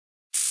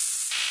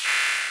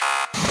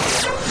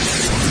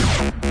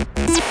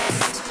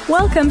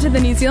Welcome to the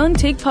New Zealand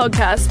Tech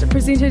Podcast,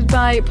 presented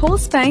by Paul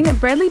Spain,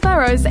 Bradley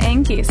Burrows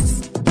and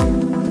guests.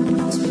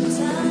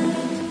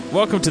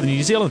 Welcome to the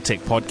New Zealand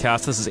Tech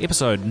Podcast. This is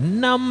episode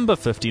number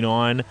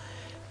 59.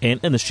 And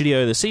in the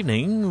studio this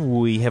evening,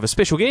 we have a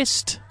special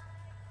guest.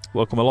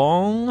 Welcome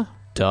along,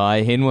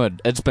 Dai Henwood.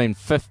 It's been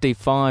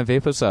 55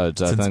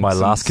 episodes, I think. Since my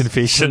last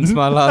confession. Since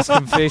my last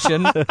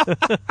confession.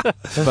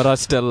 But I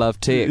still love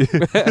tech.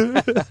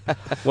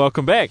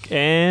 Welcome back.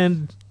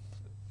 And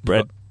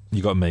Brad.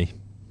 You got me.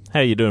 How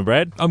you doing,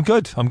 Brad? I'm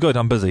good.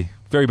 I'm busy.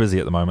 Very busy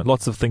at the moment.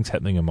 Lots of things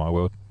happening in my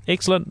world.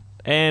 Excellent.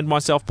 And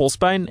myself, Paul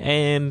Spain,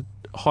 and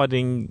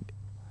hiding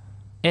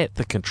at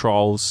the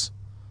controls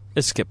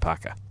is Skip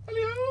Parker.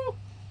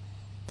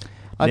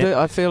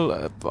 I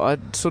feel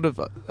sort of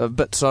a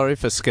bit sorry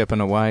for Skip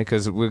in a way,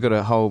 because we've got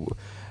a whole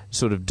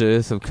sort of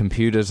dearth of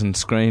computers and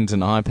screens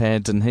and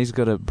iPads, and he's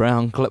got a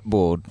brown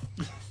clipboard.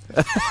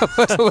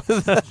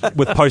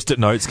 With post-it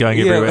notes going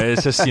everywhere.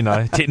 It's just,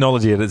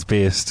 technology at its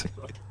best.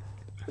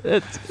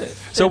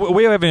 So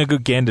we were having a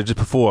good gander just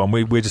before, and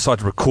we decided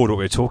to record what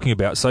we were talking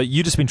about. So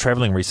you've just been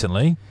travelling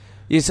recently.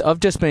 Yes,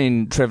 I've just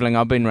been travelling.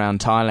 I've been around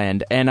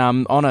Thailand. And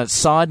on a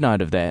side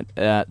note of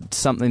that,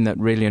 something that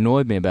really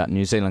annoyed me about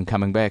New Zealand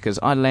coming back is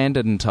I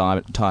landed in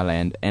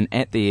Thailand, and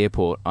at the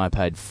airport I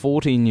paid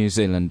 $40 New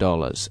Zealand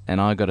dollars,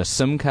 and I got a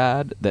SIM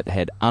card that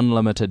had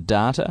unlimited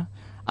data,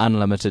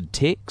 unlimited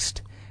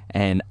text,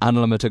 and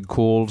unlimited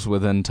calls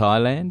within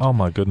Thailand. Oh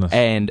my goodness.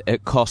 And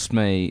it cost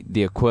me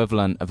the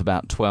equivalent of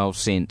about 12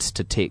 cents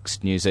to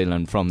text New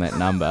Zealand from that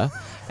number.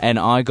 And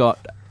I got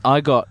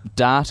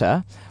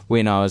data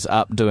when I was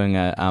up doing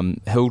a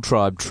hill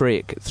tribe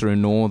trek through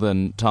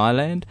northern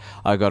Thailand.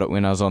 I got it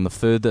when I was on the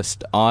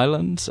furthest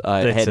islands.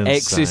 I had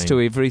access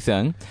to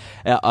everything.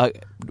 I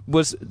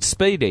was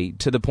speedy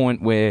to the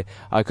point where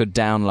I could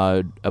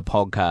download a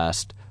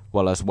podcast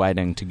while I was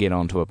waiting to get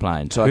onto a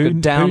plane. So I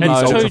could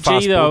download... It's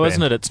 2G though,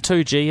 isn't it? It's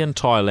 2G in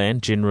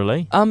Thailand,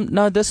 generally.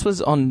 No, this was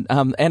on...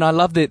 and I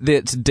love that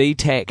it's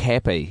DTAC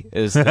Happy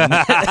is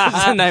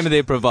the name of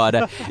their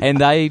provider. And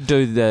they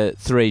do the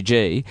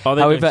 3G. Oh,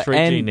 they're doing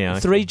 3G now.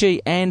 3G,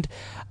 and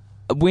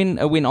when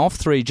it went off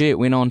 3G, it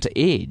went on to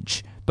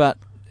Edge. But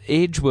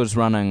Edge was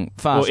running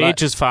fast. Well,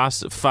 Edge is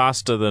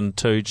faster than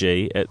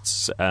 2G.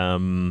 It's...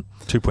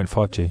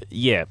 2.5G.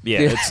 Yeah.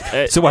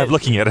 It's a way of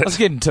looking at it. I was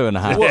getting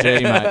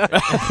 2.5G, mate.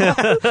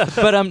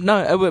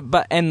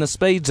 But and the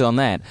speeds on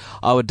that,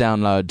 I would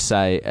download,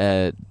 say,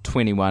 a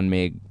 21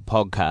 meg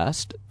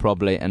podcast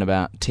probably in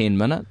about 10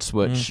 minutes,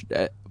 which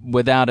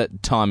without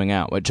it timing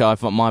out. Which I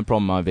thought my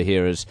problem over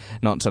here is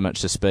not so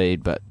much the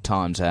speed, but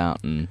times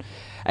out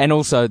and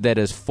also that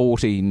is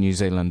 $40 New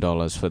Zealand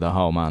dollars for the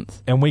whole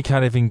month. And we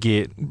can't even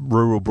get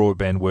rural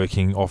broadband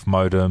working off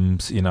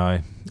modems,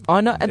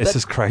 I know. This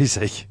is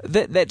crazy.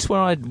 That's where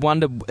I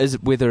wonder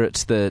whether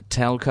it's the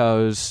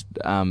telcos.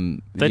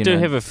 They do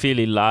have a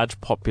fairly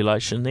large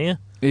population there.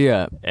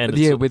 Yeah, and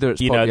whether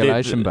it's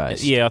population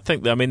based. Yeah, I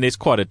think. There's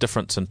quite a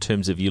difference in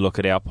terms of you look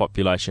at our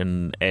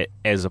population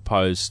as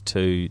opposed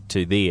to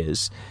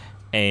theirs.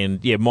 And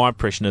yeah, my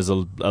impression is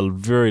a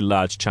very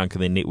large chunk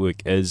of their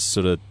network is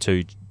sort of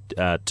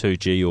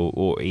 2G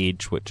or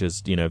Edge, which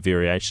is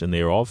variation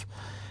thereof,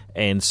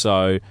 and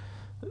so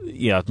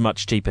it's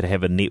much cheaper to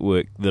have a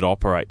network that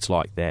operates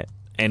like that.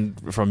 And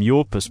from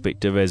your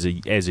perspective as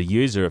a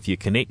user, if you're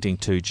connecting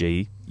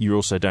 2G, you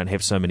also don't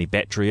have so many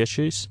battery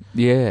issues.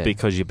 Yeah,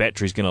 because your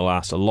battery's going to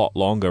last a lot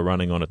longer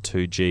running on a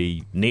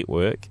 2G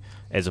network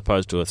as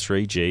opposed to a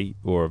 3G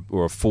or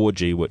a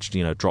 4G, which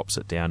drops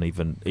it down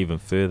even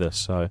further.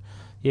 So.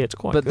 Yeah, it's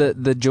quite good.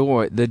 But the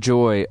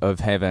joy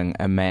of having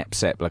a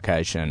Maps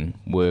application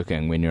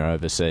working when you're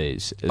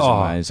overseas is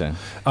amazing.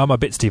 I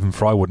bet Stephen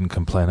Fry wouldn't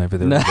complain over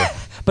there. No,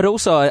 but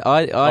also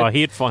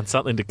he'd find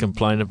something to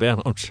complain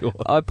about, I'm sure.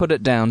 I put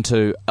it down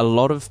to a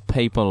lot of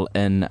people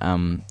in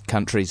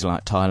countries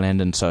like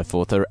Thailand and so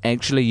forth are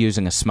actually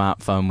using a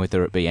smartphone,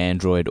 whether it be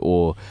Android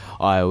or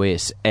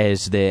iOS,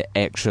 as their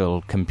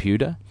actual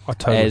computer.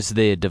 As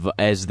their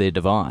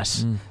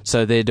device.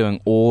 So they're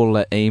doing all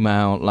the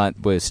email, like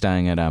we're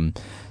staying at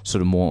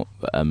sort of more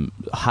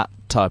hut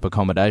type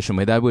accommodation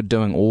where they were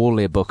doing all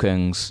their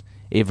bookings,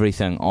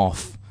 everything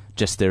off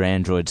just their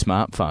Android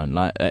smartphone.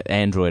 Like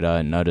Android,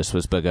 I noticed,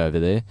 was big over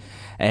there,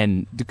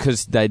 and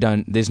because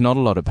there's not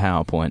a lot of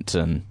PowerPoints,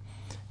 and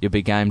you'll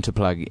be game to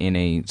plug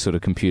any sort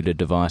of computer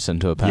device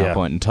into a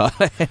PowerPoint in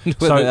Thailand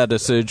without a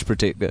surge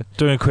protector.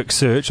 Doing a quick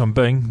search on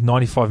Bing,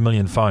 95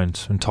 million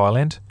phones in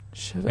Thailand.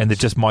 And they've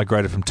just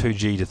migrated from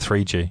 2G to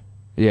 3G.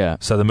 Yeah.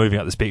 So they're moving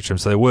up the spectrum.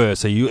 So it will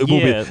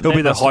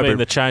be the hybrid.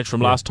 The change from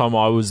last time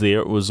I was there.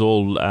 It was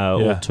all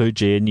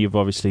 2G, and you've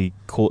obviously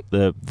caught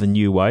the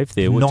new wave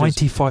there.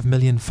 95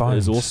 million phones.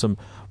 Is awesome.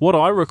 What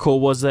I recall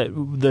was that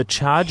the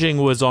charging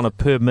was on a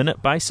per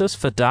minute basis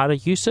for data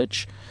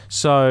usage.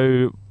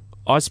 So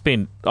I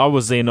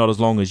was there not as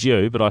long as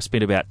you, but I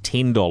spent about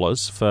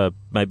 $10 for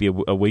maybe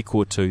a week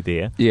or two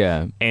there.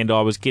 Yeah. And I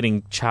was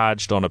getting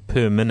charged on a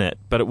per minute,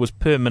 but it was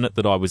per minute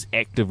that I was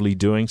actively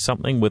doing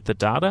something with the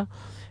data.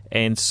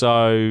 And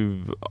so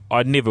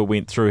I never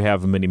went through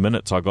however many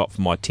minutes I got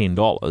for my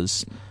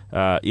 $10.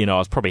 I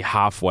was probably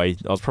halfway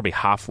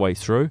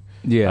through.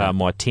 Yeah.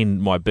 My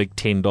big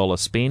 $10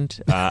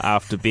 spend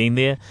after being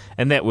there,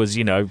 and that was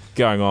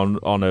going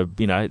on a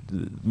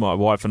my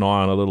wife and I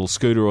on a little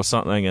scooter or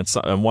something,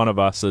 and one of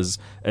us is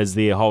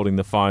there holding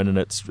the phone, and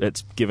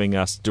it's giving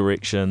us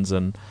directions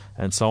and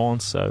so on.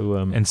 So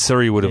and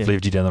Siri would have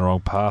led you down the wrong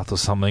path or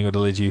something. It would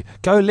have led you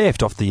go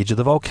left off the edge of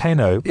the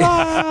volcano.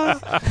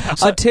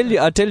 I tell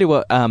you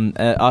what.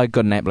 I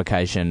got an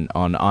application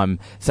on. I'm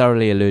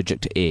thoroughly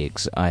allergic to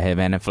eggs. I have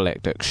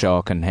anaphylactic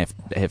shock and have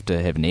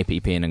to have an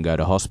EpiPen and go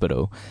to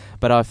hospital.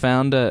 But I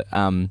found a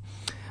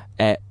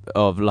app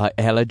of like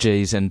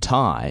allergies in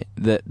Thai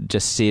that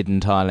just said in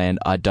Thailand,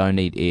 I don't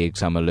eat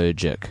eggs. I'm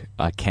allergic.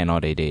 I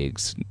cannot eat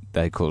eggs.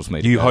 They cause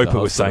me. You hope it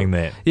was saying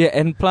that. Yeah,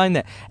 and playing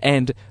that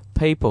and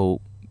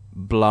people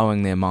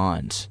blowing their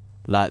minds.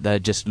 Like they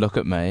just look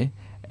at me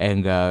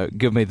and go,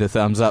 give me the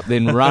thumbs up,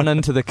 then run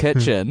into the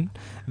kitchen,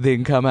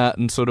 then come out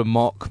and sort of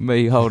mock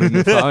me holding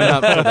the phone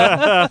up to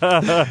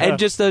them. And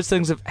just those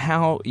things of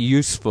how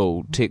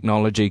useful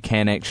technology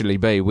can actually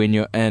be when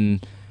you're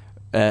in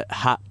a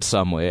hut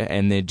somewhere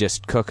and they're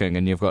just cooking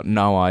and you've got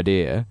no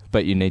idea,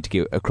 but you need to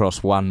get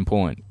across one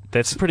point.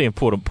 That's a pretty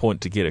important point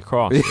to get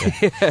across.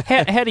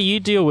 How do you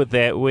deal with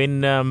that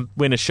when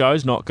a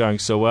show's not going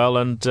so well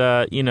and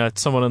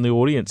someone in the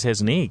audience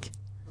has an egg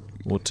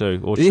or two,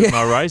 or shouldn't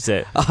I raise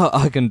that?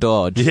 I can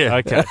dodge. Yeah,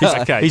 okay.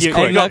 You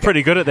got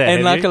pretty good at that.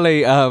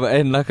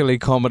 And luckily,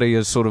 comedy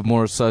is sort of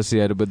more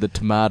associated with the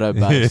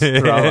tomato-based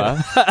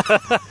thrower.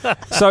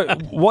 So,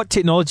 what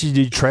technology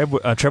did you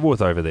travel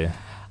with over there?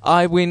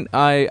 I've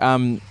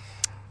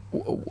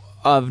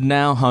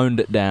now honed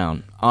it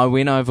down. I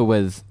went over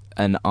with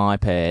an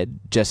iPad,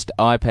 just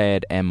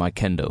iPad and my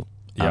Kindle.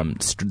 Yep.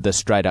 The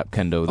straight-up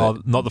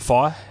Kindle. Not the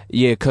Fire?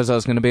 Yeah, because I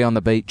was going to be on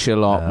the beach a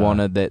lot,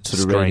 wanted that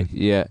sort of screen.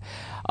 Yeah.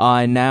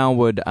 I now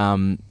would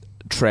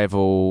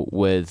travel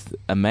with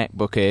a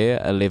MacBook Air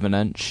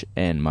 11-inch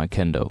and my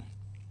Kindle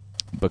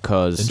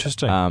because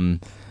interesting.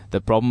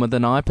 The problem with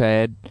an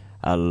iPad,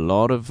 a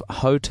lot of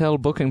hotel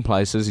booking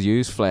places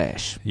use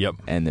Flash. Yep.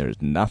 And there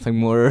is nothing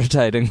more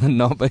irritating than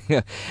not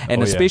being...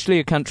 especially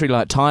a country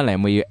like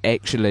Thailand where you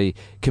actually...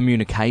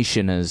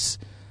 communication is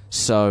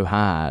so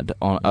hard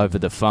over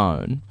the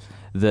phone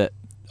that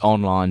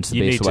online's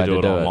the best way to do it. You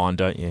need to do it online,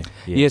 don't you?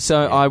 Yeah,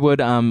 so I would...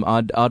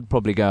 I'd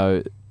probably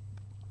go...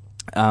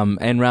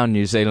 and around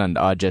New Zealand,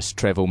 I just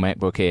travel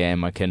MacBook Air and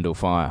my Kindle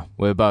Fire.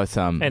 We're both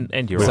and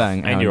your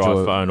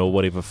iPhone or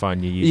whatever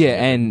phone you use.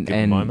 Yeah, and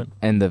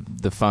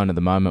the phone at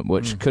the moment,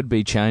 which could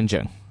be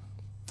changing.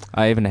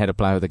 I even had to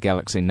play with a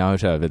Galaxy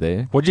Note over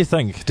there. What do you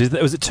think?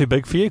 Was it too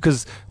big for you?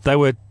 Because they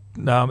were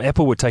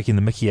Apple were taking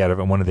the mickey out of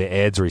it in one of their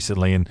ads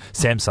recently, and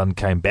Samsung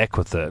came back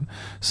with it.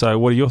 So,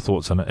 what are your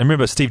thoughts on it? And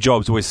remember, Steve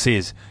Jobs always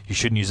says you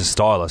shouldn't use a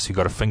stylus. You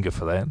got a finger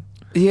for that.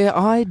 Yeah,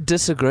 I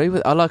disagree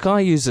with... I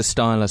use a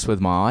stylus with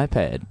my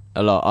iPad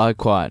a lot. I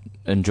quite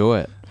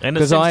enjoy it. And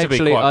it seems to be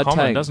quite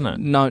common, doesn't it?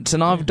 Notes,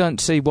 and I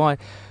don't see why...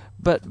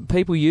 But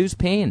people use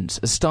pens.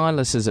 A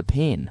stylus is a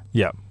pen.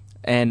 Yeah.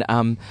 And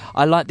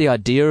I like the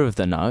idea of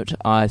the note.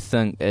 I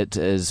think it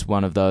is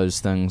one of those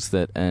things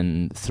that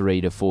in 3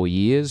 to 4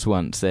 years,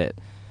 once that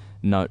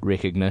note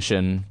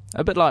recognition...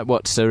 A bit like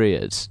what Siri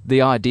is.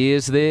 The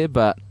idea's there,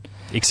 but...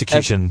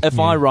 Execution. If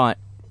I write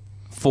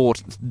 4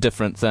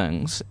 different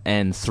things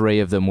and 3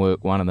 of them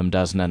work, 1 of them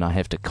doesn't, and I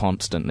have to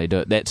constantly do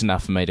it, that's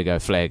enough for me to go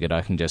flag it.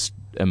 I can just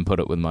input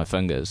it with my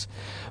fingers.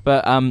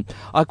 But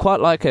I quite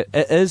like it.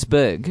 It is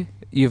big.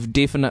 You've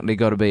definitely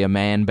got to be a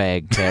man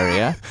bag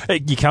carrier.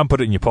 You can't put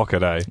it in your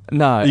pocket, eh?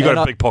 No. You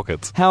got big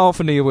pockets. How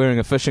often are you wearing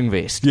a fishing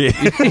vest? Yeah.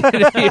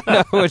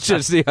 Which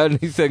is the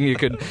only thing you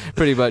can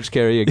pretty much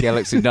carry a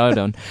Galaxy Note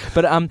on.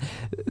 But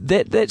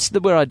that's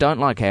where I don't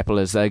like Apple,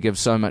 is they give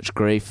so much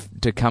grief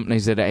to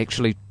companies that are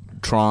actually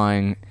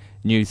trying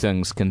new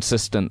things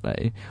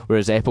consistently,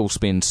 whereas Apple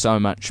spends so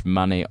much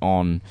money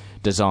on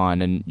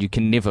design, and you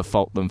can never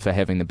fault them for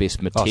having the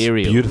best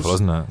materials. It's beautiful,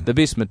 isn't it? The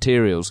best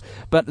materials.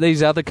 But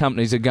these other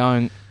companies are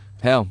going,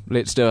 hell,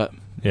 let's do it.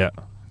 Yeah.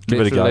 Give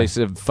let's it a go. release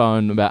a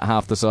phone about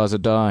half the size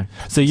of Dai.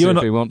 So if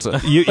he wants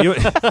it.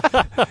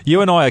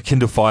 You and I are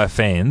Kindle Fire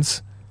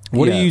fans.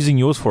 What are you using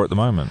yours for at the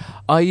moment?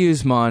 I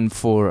use mine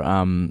for...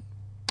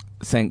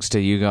 thanks to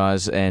you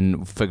guys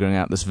and figuring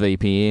out this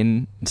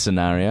VPN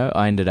scenario,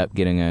 I ended up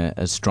getting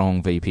a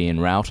strong VPN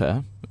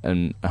router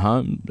in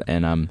home,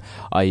 and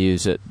I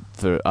use it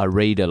for... I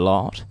read a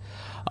lot.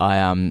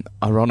 I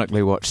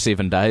ironically watch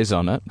 7 Days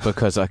on it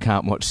because I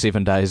can't watch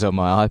 7 Days on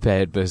my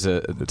iPad because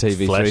the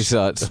TV3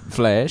 site's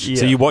Flash.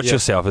 So you watch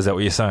yourself, is that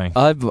what you're saying?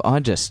 I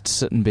just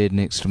sit in bed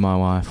next to my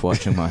wife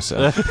watching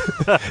myself.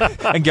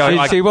 And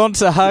go, she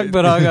wants a hug,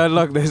 but I go,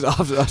 look,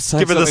 I'll say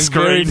give her the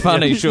something very screen.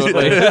 funny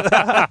shortly.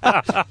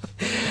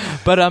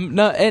 But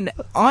no, and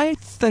I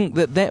think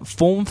that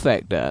form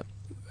factor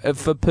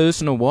for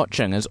personal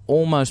watching is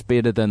almost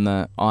better than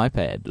the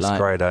iPad. It's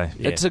great, eh?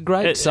 Yeah. It's a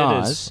great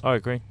size. It is. I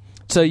agree.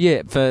 So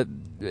yeah, for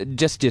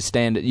just your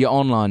standard, your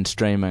online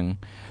streaming,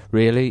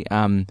 really,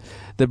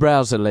 the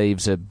browser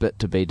leaves a bit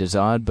to be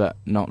desired, but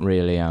not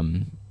really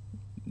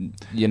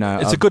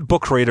It's a good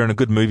book reader and a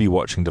good movie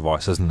watching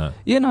device, isn't it?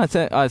 Yeah, no,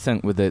 I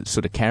think with the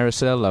sort of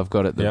carousel I've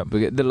got it,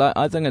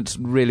 I think it's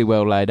really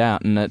well laid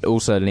out, and it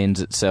also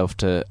lends itself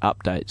to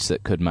updates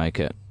that could make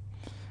it,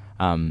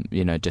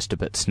 just a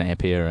bit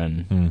snappier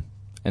and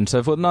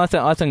so forth. And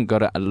I think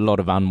got a lot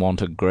of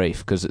unwanted grief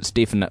because it's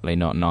definitely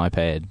not an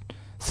iPad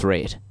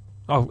threat.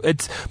 Oh,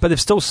 but they've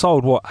still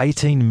sold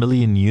 18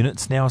 million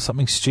units now, or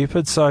something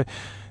stupid. So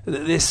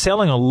they're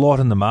selling a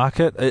lot in the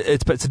market.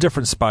 But it's a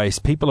different space.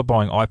 People are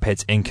buying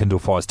iPads and Kindle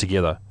Fires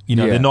together.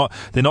 They're not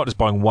just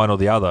buying one or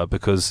the other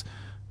because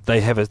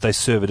they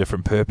serve a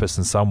different purpose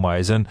in some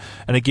ways. And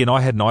again,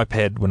 I had an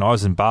iPad when I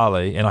was in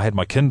Bali, and I had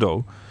my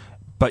Kindle.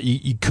 But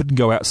you couldn't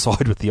go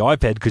outside with the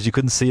iPad because you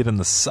couldn't see it in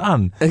the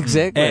sun.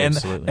 Exactly.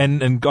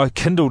 And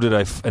Kindle did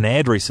an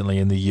ad recently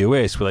in the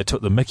US where they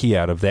took the mickey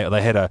out of that.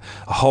 They had a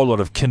whole lot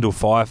of Kindle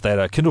Fire. They had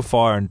a Kindle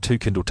Fire and 2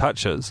 Kindle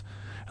Touches.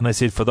 And they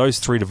said for those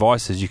 3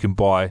 devices,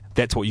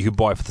 that's what you can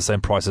buy for the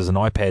same price as an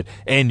iPad,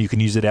 and you can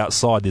use it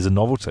outside. There's a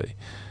novelty.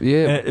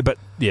 Yeah.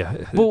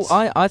 Well,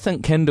 I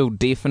think Kindle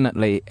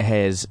definitely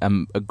has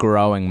a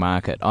growing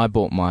market. I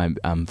bought my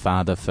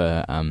father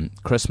for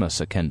Christmas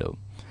a Kindle.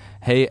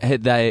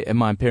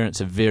 My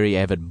parents are very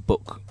avid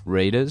book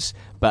readers,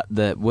 but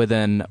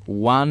within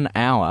 1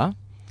 hour,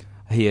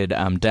 he had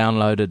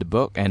downloaded the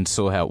book and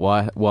saw how it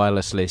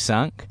wirelessly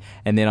sunk.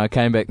 And then I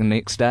came back the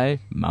next day,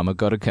 Mama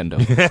got a Kindle.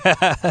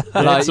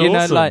 That's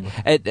awesome.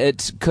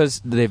 It's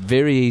because they're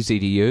very easy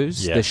to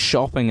use. Yeah. The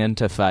shopping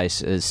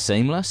interface is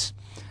seamless,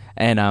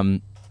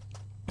 and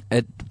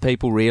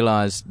people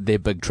realise they're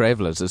big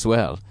travellers as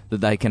well,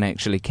 that they can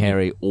actually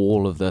carry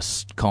all of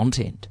this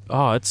content.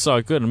 Oh, it's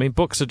so good. I mean,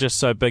 books are just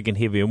so big and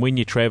heavy, and when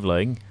you're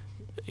travelling,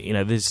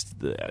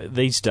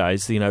 these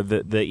days,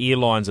 the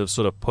airlines have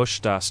sort of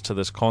pushed us to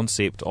this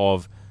concept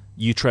of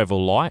you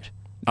travel light,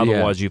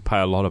 otherwise you pay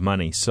a lot of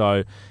money.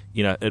 So,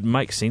 it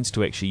makes sense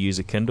to actually use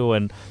a Kindle,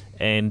 and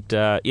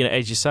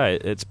as you say,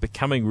 it's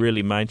becoming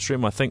really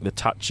mainstream. I think the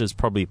touch is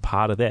probably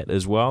part of that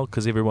as well,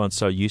 because everyone's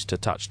so used to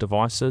touch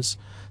devices.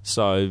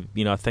 So,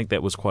 I think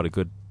that was quite a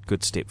good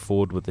step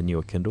forward with the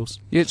newer Kindles.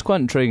 Yeah, it's quite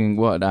intriguing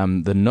what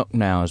the Nook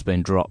now has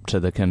been dropped to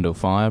the Kindle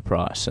Fire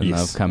price, and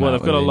they've come out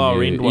they've got a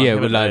lower end one. Yeah,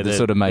 they're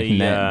sort of making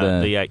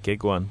the 8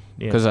 gig one.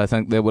 Because I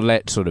think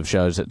that sort of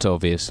shows it's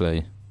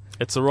obviously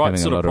it's the right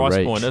sort of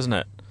price point, isn't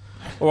it?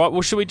 All right.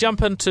 Well, should we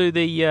jump into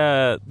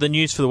the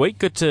news for the week?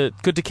 Good to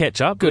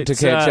catch up. Let's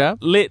catch up.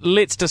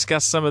 Let's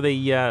discuss some of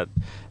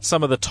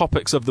the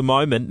topics of the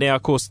moment. Now,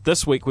 of course,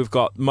 this week we've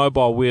got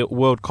Mobile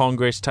World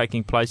Congress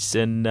taking place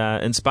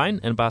in Spain,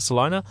 in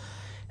Barcelona.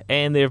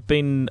 And there have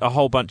been a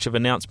whole bunch of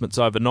announcements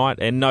overnight,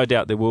 and no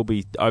doubt there will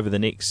be over the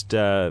next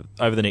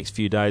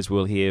few days.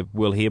 We'll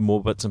hear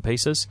more bits and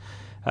pieces.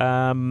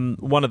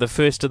 One of the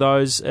first of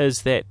those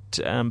is that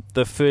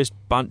the first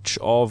bunch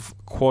of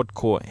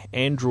quad-core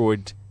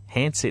Android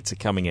handsets are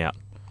coming out.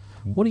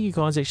 What do you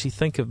guys actually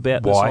think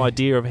about this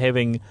idea of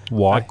having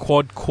a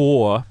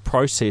quad-core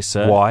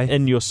processor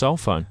in your cell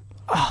phone?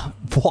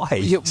 Why?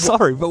 Yeah,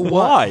 sorry, but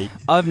why?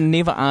 I've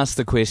never asked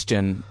the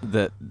question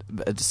that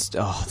this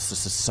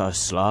is so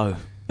slow.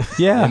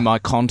 Yeah. And my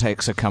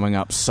contacts are coming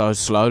up so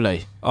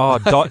slowly. Oh,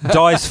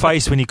 Dai's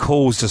face when he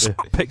calls just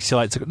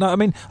pixelates. No, I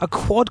mean, a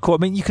quad-core. I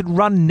mean, you could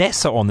run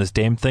NASA on this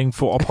damn thing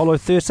for Apollo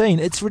 13.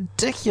 It's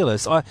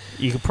ridiculous.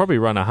 You could probably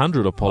run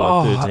 100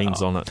 Apollo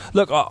 13s on it.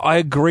 Look, I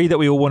agree that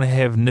we all want to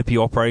have nippy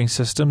operating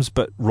systems,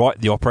 but write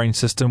the operating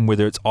system,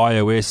 whether it's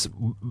iOS,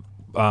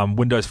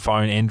 Windows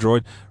Phone,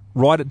 Android,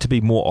 write it to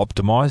be more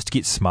optimized,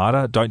 get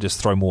smarter. Don't just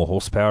throw more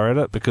horsepower at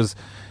it, because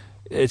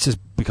it's just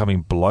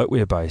becoming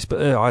bloatware based.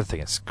 But I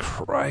think it's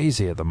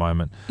crazy at the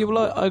moment. Yeah,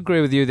 well, I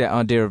agree with you, that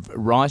idea of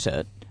write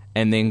it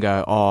and then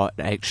go,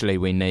 actually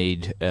we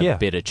need a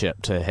better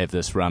chip to have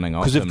this running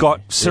off. Because we've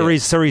got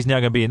Siri's now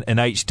going to be in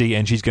HD,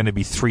 and she's going to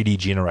be 3D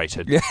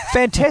generated.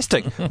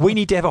 Fantastic. We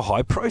need to have a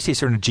high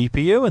processor and a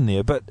GPU in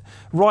there. But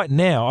right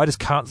now, I just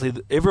can't see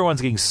that. Everyone's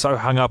getting so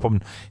hung up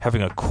on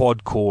having a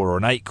quad core or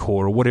an 8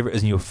 core or whatever it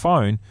is in your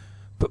phone.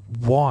 But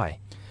why?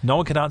 No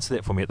one can answer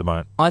that for me at the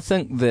moment. I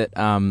think that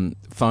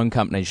phone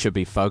companies should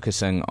be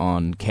focusing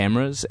on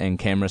cameras and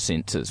camera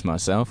sensors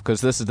myself,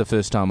 because this is the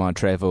first time I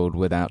travelled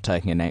without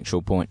taking an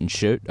actual point and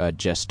shoot. I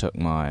just took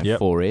my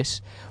 4S,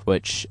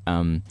 which,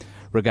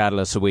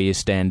 regardless of where you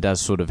stand,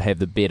 does sort of have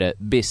the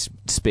best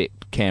spec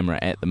camera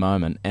at the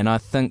moment. And I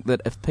think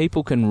that if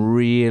people can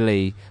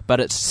really... But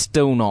it's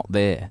still not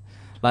there.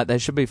 Like, they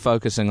should be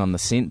focusing on the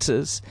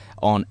sensors,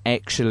 on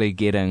actually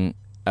getting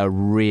a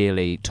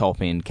really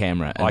top-end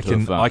camera into a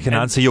phone. I can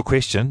answer your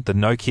question. The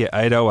Nokia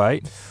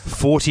 808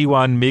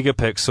 41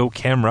 megapixel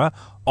camera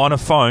on a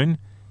phone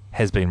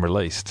has been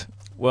released.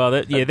 Well,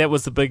 that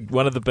was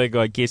one of the big,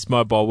 I guess,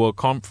 Mobile World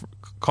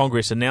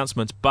Congress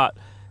announcements. But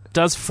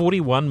does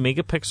 41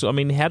 megapixel? I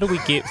mean, how do we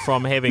get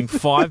from having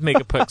 5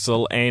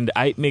 megapixel and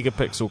 8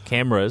 megapixel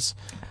cameras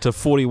to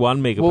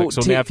 41 megapixel?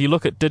 Well, now, if you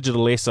look at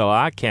digital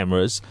SLR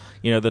cameras,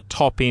 the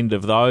top end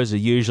of those are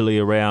usually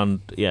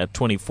around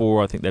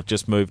 24. I think they've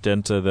just moved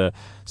into the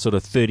sort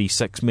of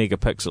 36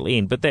 megapixel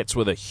end, but that's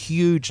with a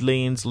huge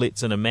lens,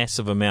 lets in a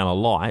massive amount of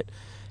light.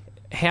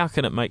 how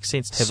can it make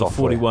sense to have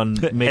Software. a 41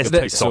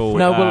 megapixel?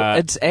 No, well,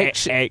 it's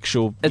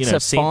actual. It's a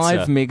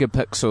sensor. 5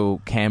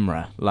 megapixel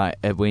camera. Like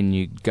when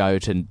you go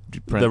to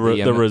print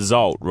the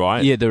result,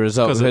 right? Yeah, the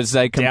result, because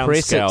they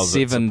compress it downscales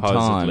 7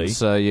 supposedly. times.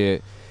 So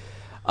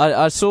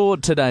I saw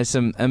today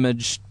some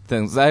image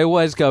things. They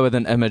always go with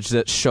an image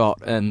that's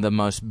shot in the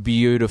most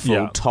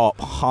beautiful top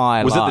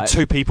highlight. Was it the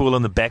two people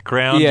in the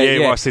background? Yeah.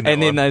 Well, I've seen that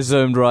and then they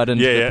zoomed right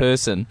into the Yeah.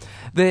 person.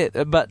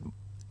 But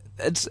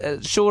it's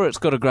sure it's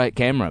got a great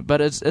camera,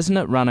 but isn't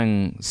it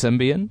running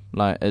Symbian?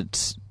 Like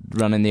it's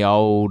running the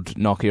old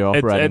Nokia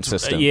operating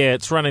system. Yeah,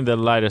 it's running the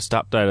latest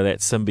update of that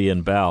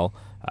Symbian Bell.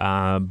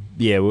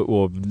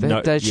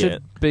 They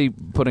should be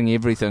putting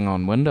everything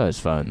on Windows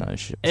Phone, though.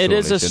 It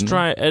is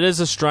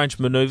a strange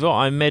manoeuvre.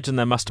 I imagine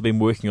they must have been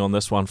working on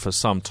this one for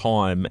some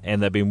time,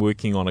 and they've been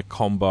working on a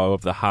combo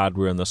of the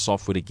hardware and the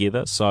software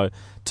together. So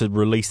to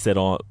release that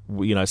on,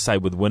 say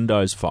with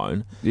Windows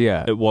Phone,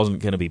 it wasn't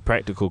going to be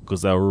practical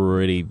because they were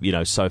already,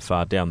 so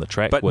far down the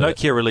track. But with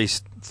Nokia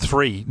released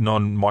 3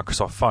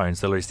 non-Microsoft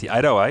phones. They released the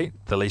 808,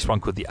 they released one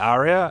called the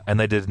Aria, and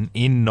they did an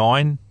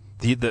N9.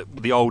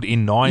 The old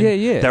N9,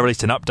 they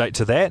released an update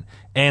to that,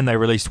 and they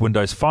released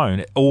Windows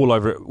Phone all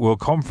over at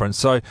World Conference.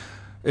 So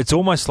it's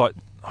almost like,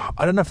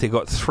 I don't know if they've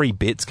got 3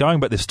 bets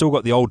going, but they've still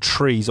got the old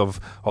trees of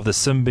the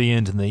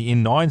Symbian and the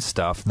N9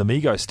 stuff, the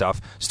Migo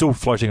stuff, still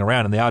floating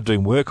around, and they are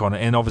doing work on it.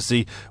 And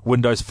obviously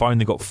Windows Phone,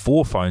 they've got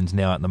 4 phones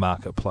now in the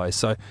marketplace.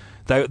 So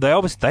they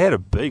had a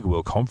big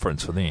World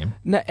Conference for them.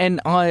 No,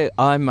 and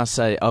I must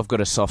say, I've got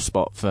a soft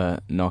spot for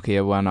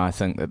Nokia. One, I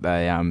think that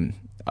they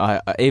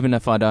even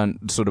if I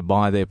don't sort of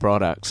buy their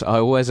products, I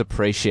always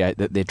appreciate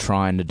that they're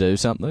trying to do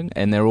something,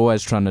 and they're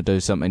always trying to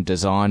do something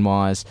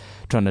design-wise,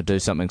 trying to do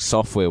something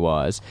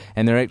software-wise,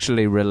 and they're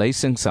actually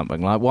releasing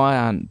something. Like, why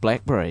aren't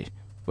BlackBerry?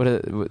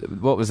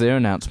 What was their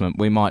announcement?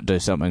 We might do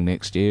something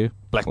next year.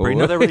 BlackBerry,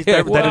 they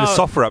did a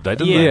software update,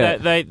 didn't they?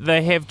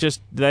 Yeah,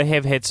 they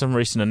have had some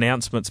recent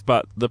announcements,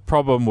 but the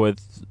problem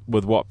with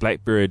what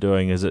BlackBerry are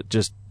doing is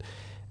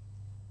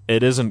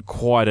it isn't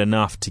quite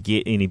enough to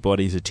get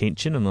anybody's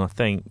attention, and I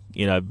think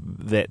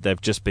that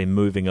they've just been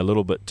moving a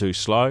little bit too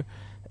slow,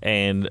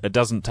 and it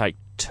doesn't take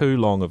too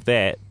long of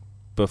that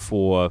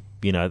before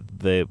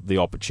the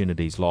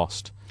opportunity's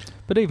lost.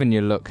 But even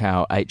you look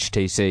how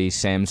HTC,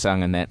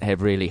 Samsung, and that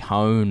have really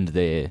honed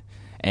their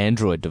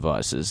Android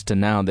devices to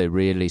now they're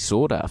really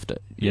sought after,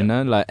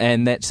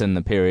 and that's in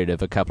the period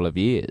of a couple of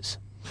years.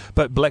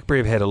 But BlackBerry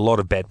have had a lot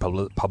of bad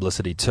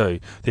publicity too.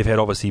 They've had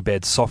obviously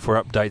bad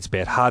software updates,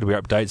 bad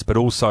hardware updates, but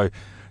also,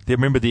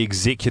 remember the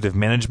executive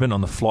management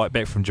on the flight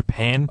back from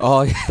Japan?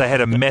 Oh, yeah. They had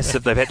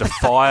they've had to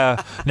fire.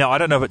 Now, I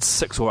don't know if it's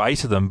 6 or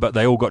 8 of them, but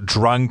they all got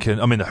drunk,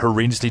 and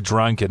horrendously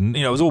drunk, and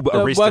it was all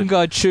arrested. One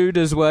guy chewed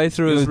his way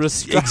through his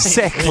restraint.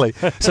 Exactly.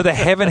 So they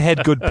haven't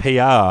had good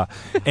PR,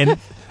 and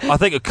I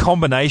think a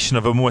combination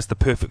of almost the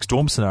perfect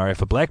storm scenario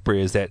for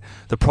BlackBerry is that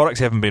the products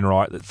haven't been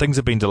right, that things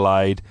have been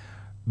delayed.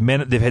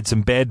 They've had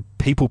some bad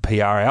people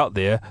PR out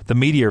there. The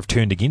media have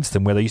turned against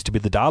them, where they used to be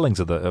the darlings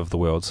of the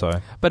world. So,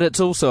 but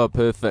it's also a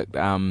perfect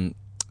thing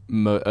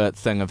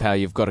of how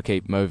you've got to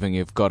keep moving,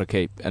 you've got to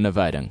keep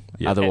innovating.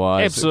 Yeah,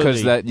 otherwise,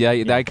 because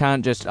they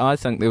can't just. I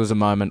think there was a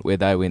moment where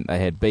they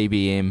had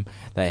BBM,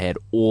 they had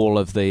all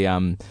of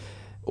the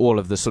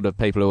sort of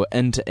people who were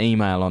into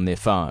email on their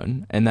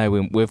phone, and they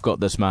went, we've got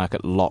this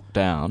market locked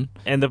down.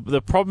 And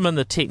the problem in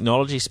the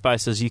technology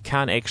space is you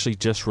can't actually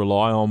just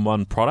rely on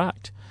one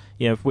product.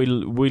 If we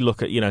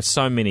look at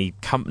so many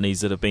companies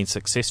that have been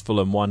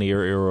successful in one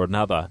area or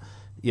another,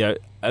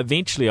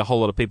 eventually a whole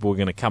lot of people are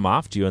going to come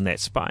after you in that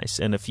space.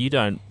 And if you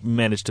don't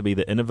manage to be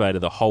the innovator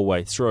the whole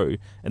way through,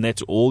 and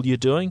that's all you're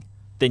doing,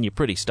 then you're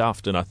pretty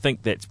stuffed. And I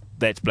think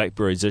that's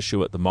BlackBerry's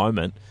issue at the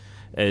moment,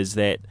 is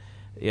that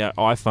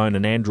iPhone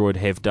and Android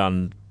have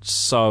done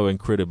so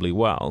incredibly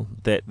well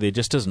that there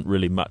just isn't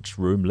really much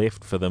room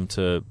left for them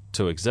to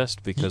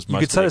exist, because you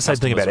could say the same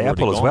thing about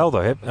Apple as well,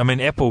 though. I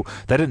mean, Apple,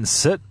 they didn't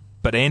sit.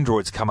 But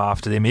Android's come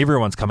after them.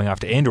 Everyone's coming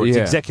after Android. It's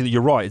exactly,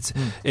 you're right.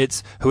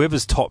 It's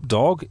whoever's top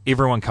dog,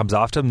 everyone comes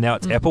after them. Now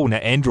it's Apple. Now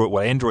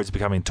Android's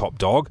becoming top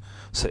dog.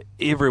 So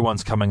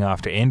everyone's coming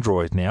after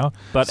Android now.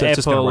 But so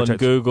Apple and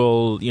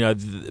Google,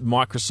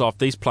 Microsoft,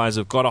 these players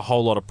have got a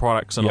whole lot of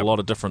products in a lot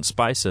of different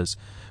spaces.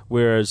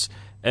 Whereas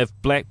if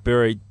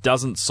BlackBerry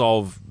doesn't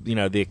solve,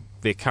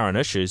 their current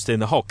issues, then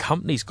the whole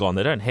company's gone.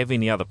 They don't have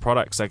any other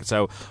products. They can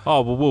say,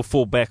 we'll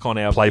fall back on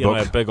our playbook,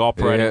 our big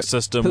operating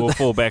system. We'll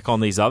fall back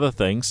on these other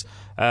things.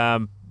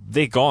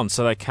 They're gone,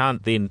 so they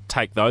can't then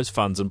take those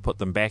funds and put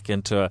them back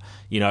into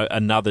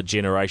another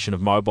generation of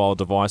mobile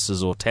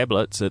devices or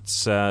tablets.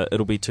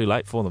 It'll be too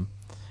late for them.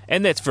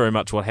 And that's very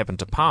much what happened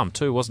to Palm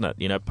too, wasn't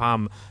it?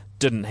 Palm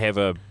didn't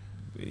have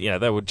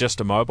they were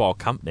just a mobile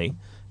company.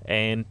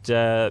 And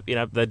they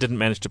didn't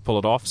manage to pull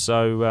it off,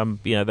 so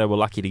they were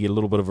lucky to get a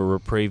little bit of a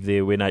reprieve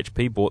there when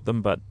HP bought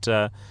them. But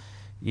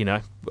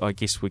I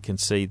guess we can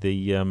see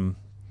the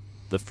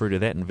fruit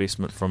of that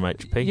investment from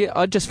HP. Yeah,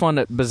 I just find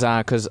it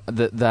bizarre because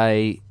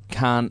they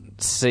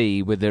can't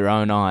see with their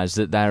own eyes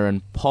that they're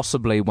in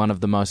possibly one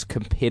of the most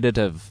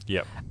competitive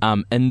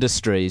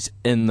industries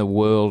in the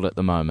world at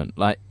the moment.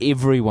 Like,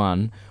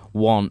 everyone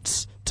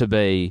wants to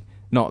be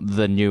not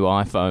the new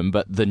iPhone,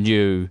 but the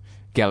new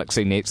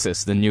Galaxy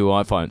Nexus, the new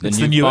iPhone,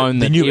 the new phone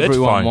that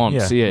everyone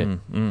wants. Yeah.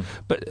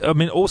 But I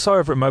mean, also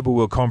over at Mobile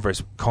World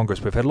Congress,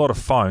 we've had a lot of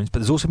phones, but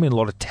there's also been a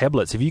lot of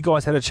tablets. Have you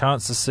guys had a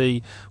chance to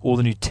see all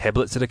the new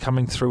tablets that are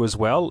coming through as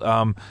well?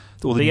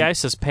 The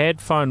Asus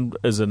Pad phone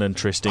is an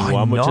interesting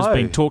one, which has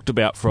been talked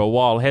about for a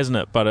while, hasn't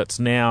it? But it's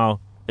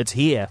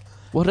here.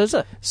 What is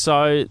it?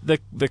 So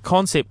the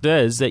concept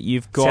is that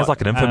you've got... Sounds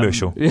like an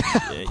infomercial.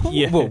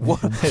 Yeah.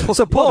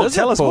 So, Paul,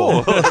 tell us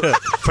more.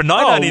 For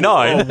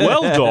 $9.99.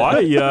 Well,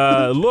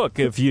 Dai, look,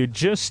 if you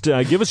just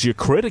give us your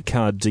credit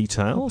card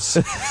details.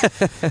 So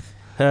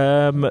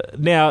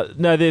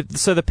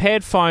the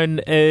Pad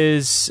phone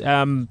is...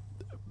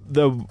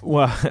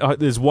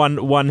 there's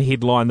one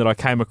headline that I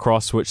came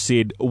across which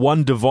said,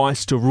 "One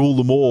device to rule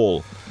them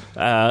all."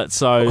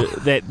 So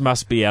that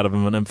must be out of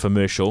an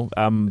infomercial.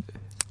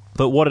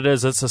 But what it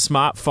is, it's a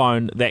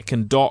smartphone that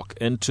can dock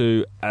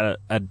into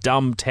a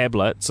dumb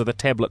tablet. So the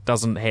tablet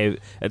doesn't have...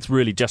 It's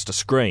really just a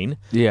screen.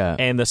 Yeah.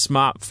 And the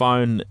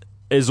smartphone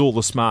is all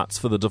the smarts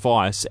for the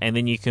device. And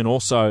then you can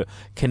also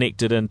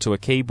connect it into a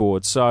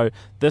keyboard. So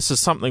this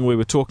is something we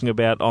were talking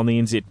about on the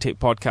NZ Tech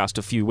podcast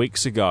a few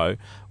weeks ago,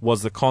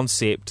 was the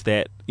concept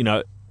that,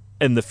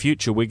 in the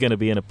future we're going to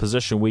be in a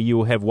position where you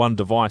will have one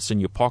device in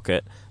your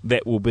pocket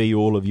that will be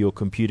all of your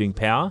computing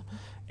power.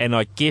 And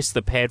I guess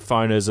the Pad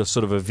phone is a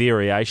sort of a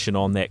variation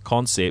on that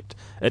concept.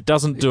 It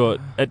doesn't do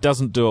it. It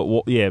doesn't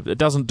do it. It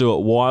doesn't do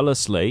it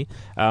wirelessly.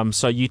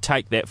 So you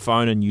take that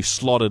phone and you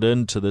slot it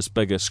into this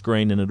bigger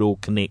screen, and it all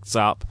connects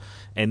up.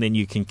 And then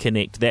you can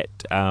connect that,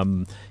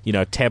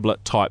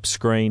 tablet type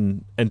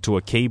screen into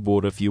a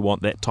keyboard if you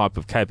want that type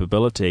of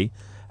capability.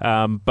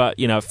 But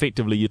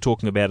effectively, you're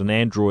talking about an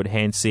Android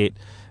handset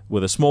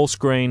with a small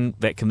screen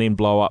that can then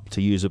blow up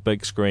to use a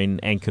big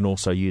screen and can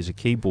also use a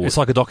keyboard. It's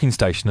like a docking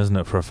station, isn't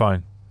it, for a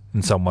phone?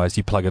 In some ways,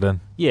 you plug it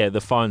in. Yeah,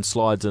 the phone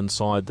slides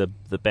inside the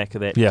back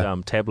of that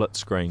tablet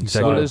screen.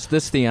 Exactly. Well, is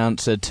this the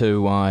answer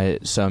to why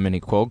so many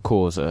quad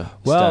cores are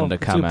starting to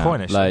come out?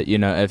 Point, like,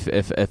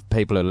 if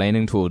people are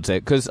leaning towards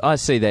that, because I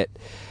see that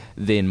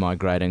then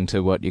migrating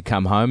to what you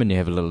come home and you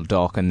have a little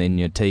dock, and then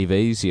your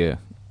TV's your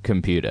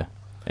computer,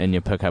 and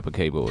you pick up a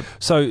keyboard.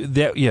 So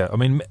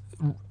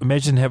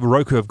imagine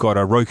Roku have got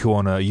a Roku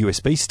on a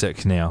USB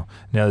stick now.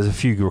 Now, there's a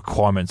few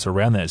requirements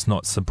around that. It's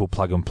not simple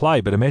plug and play,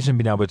 but imagine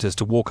being able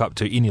to walk up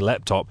to any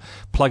laptop,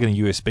 plug in a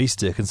USB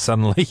stick, and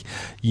suddenly,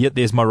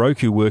 there's my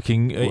Roku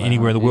working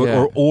anywhere in the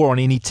world, or on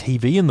any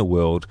TV in the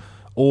world,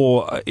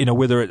 or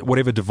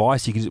whatever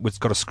device it's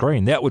got a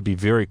screen. That would be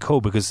very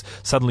cool, because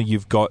suddenly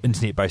you've got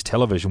internet-based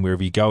television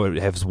wherever you go.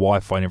 It has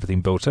Wi-Fi and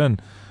everything built in.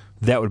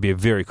 That would be a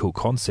very cool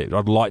concept.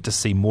 I'd like to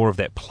see more of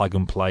that plug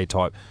and play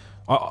type.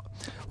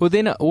 Well,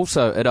 then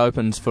it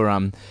opens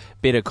for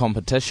better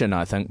competition,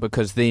 I think,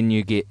 because then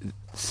you get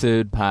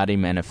third-party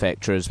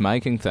manufacturers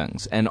making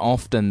things, and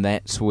often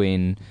that's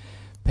when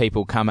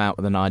people come out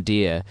with an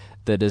idea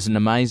that is an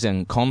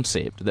amazing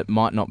concept that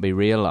might not be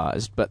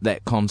realised, but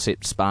that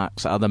concept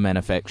sparks other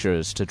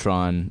manufacturers to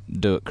try and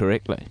do it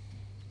correctly.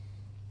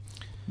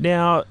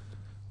 Now,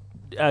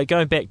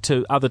 going back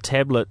to other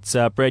tablets,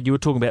 Brad, you were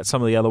talking about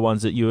some of the other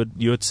ones that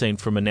you had seen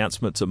from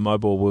announcements at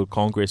Mobile World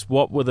Congress.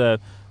 What were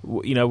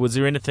was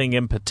there anything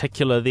in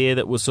particular there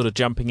that was sort of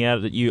jumping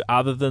out at you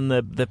other than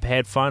the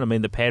Pad phone? I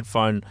mean, the Pad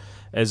phone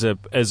as a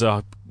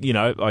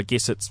I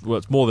guess it's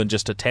more than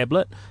just a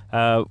tablet.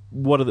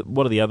 What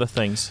are the other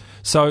things?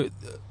 So,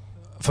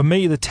 for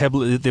me, the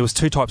tablet, there was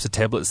two types of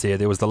tablets there.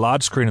 There was the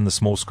large screen and the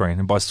small screen.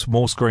 And by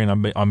small screen,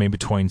 I mean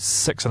between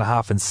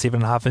 6.5 and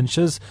 7.5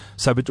 inches.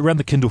 So around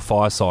the Kindle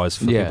Fire size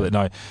for people that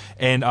know.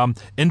 And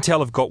Intel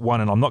have got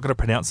one, and I'm not going to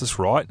pronounce this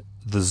right,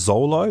 the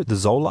Zola,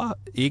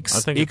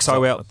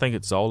 X-O-L. I think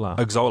it's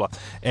Zola. Zola.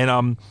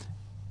 And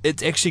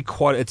it's actually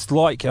it's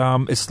like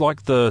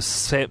the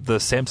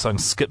Samsung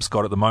Skip's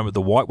got at the moment,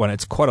 the white one.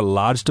 It's quite a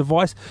large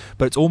device,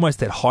 but it's almost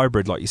that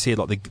hybrid, like you said,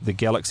 like the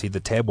Galaxy, the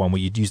Tab one,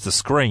 where you'd use the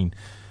screen.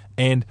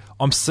 And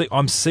I'm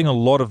seeing a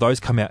lot of those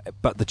come out,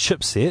 but the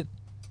chipset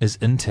is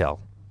Intel.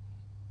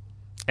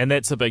 And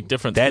that's a big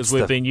difference, because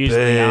we've been using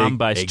the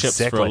ARM-based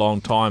chips for a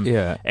long time.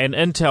 Yeah. And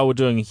Intel were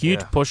doing a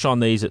huge push on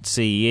these at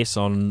CES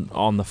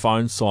on the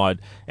phone side,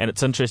 and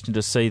it's interesting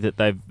to see that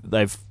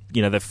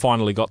they've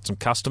finally got some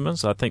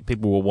customers. I think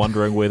people were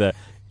wondering whether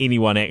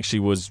anyone actually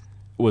was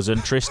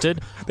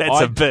interested. That's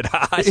a bit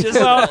harsh.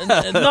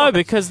 Well, no,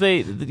 because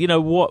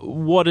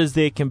what is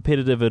their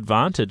competitive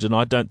advantage? And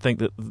I don't think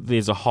that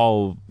there's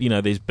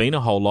been a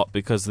whole lot,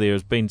 because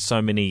there's been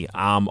so many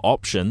ARM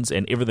options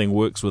and everything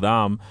works with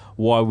ARM.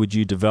 Why would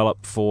you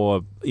develop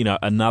for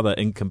another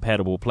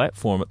incompatible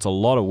platform? It's a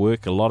lot of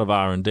work, a lot of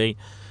R&D.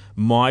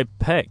 My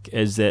pick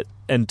is that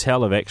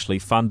Intel have actually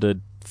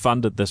funded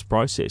this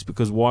process,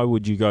 because why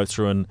would you go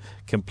through and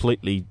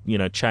completely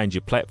change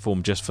your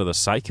platform just for the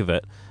sake of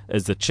it?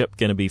 Is the chip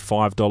going to be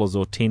 $5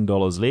 or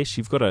 $10 less?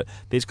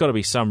 There's got to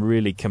be some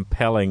really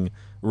compelling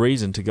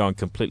reason to go and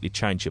completely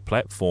change your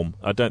platform.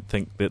 I don't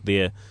think that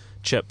their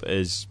chip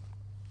is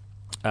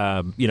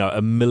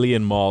a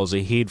million miles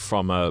ahead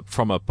from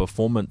a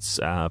performance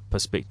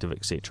perspective,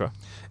 etc.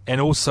 And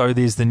also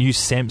there's the new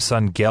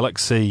Samsung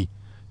Galaxy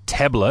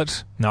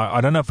tablet. Now,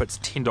 I don't know if it's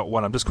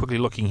 10.1. I'm just quickly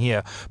looking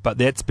here, but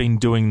that's been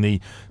doing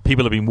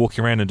people have been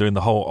walking around and doing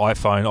the whole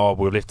iPhone,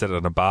 we've left it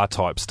in a bar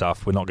type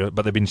stuff. We're not going to,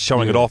 but they've been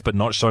showing it off, but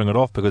not showing it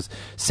off because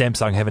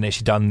Samsung haven't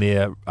actually done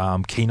their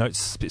keynote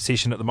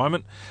session at the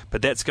moment.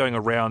 But that's going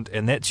around,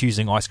 and that's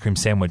using Ice Cream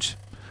Sandwich.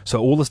 So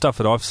all the stuff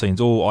that I've seen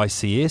is all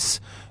ICS,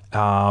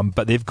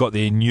 but they've got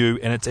their new,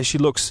 and it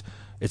actually looks,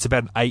 it's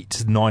about an 8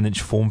 to 9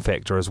 inch form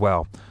factor as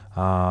well.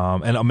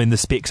 And I mean the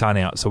specs aren't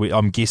out, so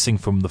I'm guessing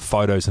from the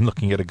photos and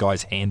looking at a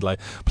guy's hand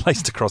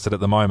placed across it at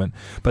the moment.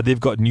 But they've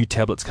got new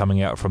tablets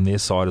coming out from their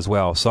side as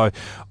well. So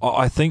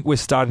I think we're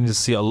starting to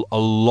see a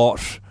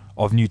lot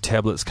of new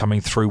tablets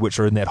coming through, which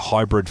are in that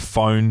hybrid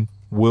phone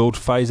world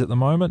phase at the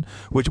moment,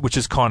 which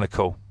is kind of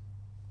cool.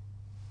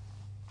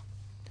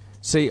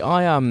 See,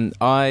 I'm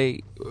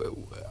a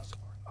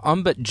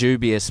bit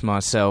dubious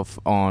myself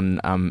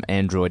on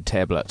Android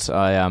tablets.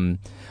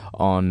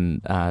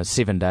 On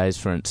 7 Days,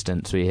 for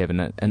instance, we have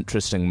an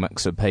interesting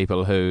mix of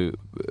people who,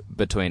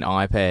 between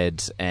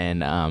iPads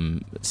and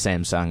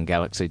Samsung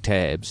Galaxy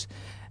Tabs,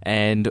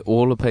 and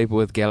all the people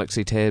with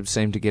Galaxy Tabs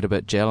seem to get a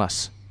bit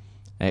jealous,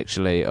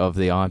 actually, of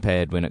the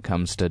iPad when it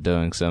comes to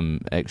doing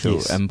some actual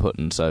input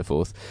and so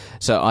forth.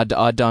 So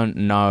I don't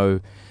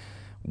know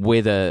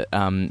whether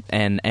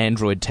an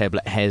Android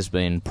tablet has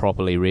been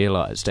properly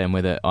realised, and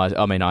whether I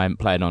haven't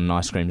played on an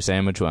Ice Cream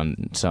Sandwich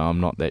one, so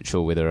I'm not that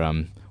sure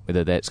whether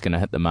that's going to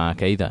hit the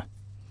mark either.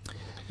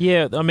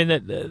 Yeah, I mean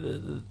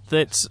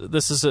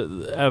this is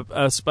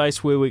a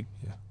space where we're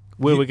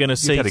going to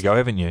see. You've had a go,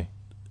 haven't you?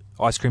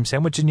 Ice Cream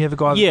Sandwich, didn't you have a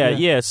go?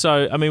 Yeah.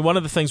 So I mean, one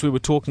of the things we were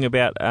talking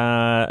about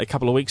a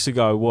couple of weeks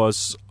ago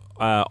was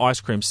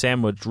Ice Cream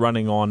Sandwich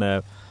running on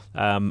an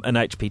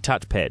HP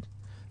touchpad.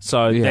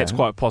 So that's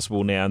quite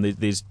possible now, and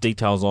there's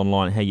details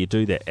online how you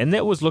do that. And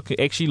that was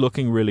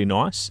looking really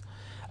nice.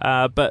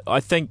 But I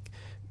think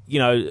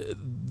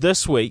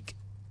this week,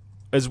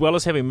 as well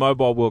as having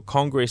Mobile World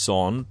Congress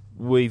on,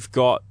 we've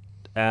got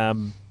a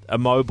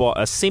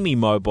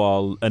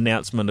semi-mobile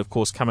announcement, of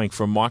course, coming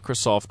from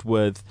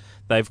Microsoft.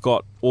 They've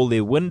got all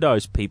their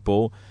Windows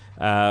people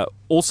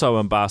also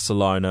in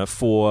Barcelona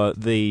for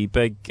the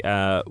big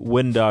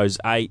Windows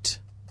 8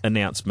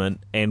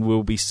 announcement, and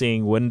we'll be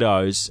seeing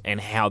Windows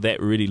and how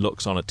that really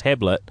looks on a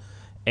tablet.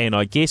 And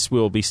I guess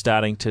we'll be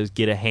starting to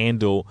get a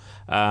handle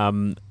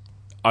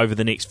over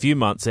the next few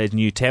months as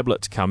new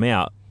tablets come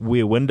out,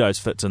 where Windows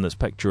fits in this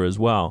picture as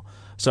well.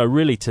 So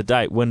really, to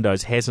date,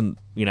 Windows hasn't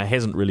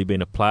really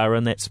been a player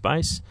in that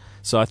space.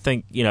 So I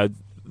think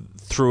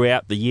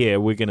throughout the year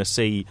we're going to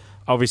see.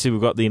 Obviously,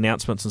 we've got the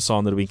announcements and so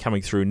on that have been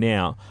coming through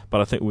now,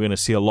 but I think we're going to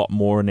see a lot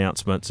more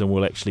announcements, and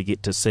we'll actually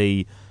get to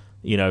see,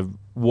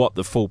 what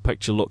the full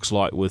picture looks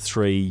like with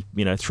three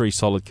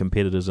solid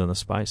competitors in the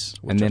space.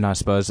 And then I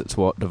suppose it's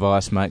what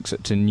device makes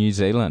it to New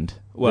Zealand.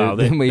 Well,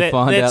 then we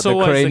find out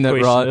the cream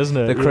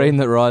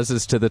that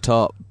rises to the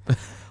top.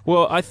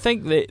 Well, I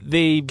think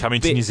that coming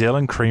to New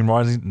Zealand, cream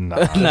rising. No.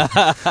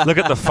 Look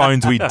at the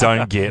phones we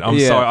don't get. I'm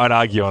sorry, I'd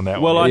argue on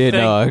that one.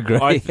 I agree.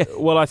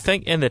 I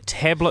think in the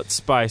tablet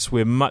space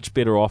we're much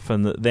better off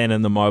than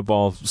in the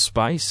mobile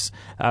space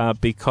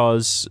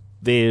because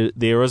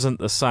there isn't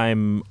the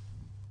same.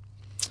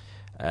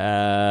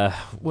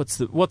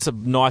 What's a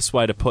nice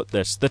way to put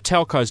this? The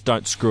telcos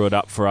don't screw it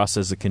up for us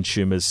as the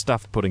consumers.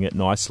 Stuff putting it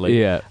nicely.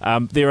 Yeah.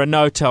 There are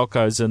no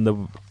telcos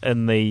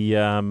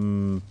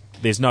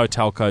there's no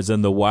telcos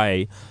in the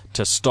way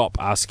to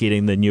stop us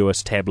getting the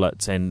newest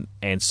tablets and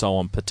so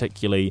on,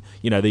 particularly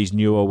these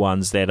newer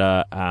ones that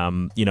are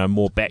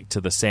more back to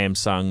the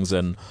Samsungs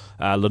and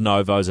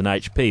Lenovo's and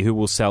HP, who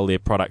will sell their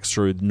products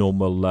through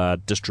normal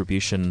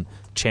distribution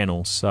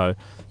channels. So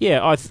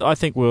I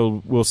think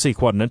we'll see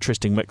quite an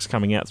interesting mix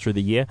coming out through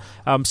the year.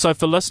 So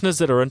for listeners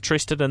that are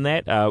interested in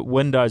that,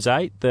 Windows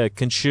 8, the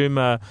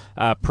consumer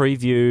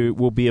preview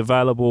will be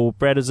available.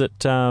 Brad, is it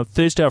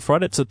Thursday or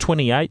Friday? It's the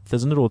 28th,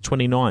 isn't it, or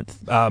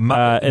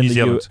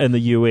 29th? In the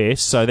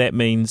US. So that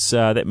means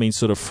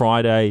sort of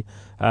Friday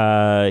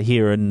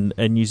here in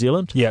New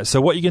Zealand. Yeah.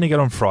 So what you're going to get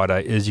on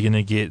Friday is you're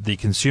going to get the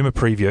consumer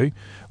preview,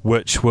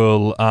 which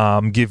will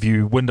give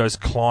you the Windows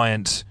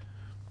client.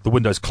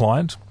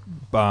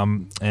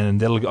 And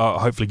that'll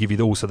hopefully give you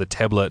also the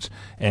tablet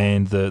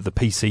and the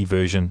PC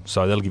version.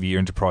 So that'll give you your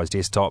enterprise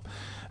desktop.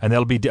 And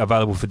that'll be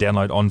available for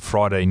download on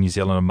Friday in New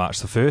Zealand on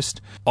March the 1st.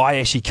 I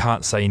actually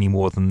can't say any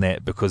more than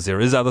that because there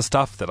is other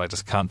stuff that I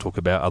just can't talk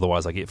about.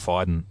 Otherwise, I get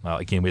fired. And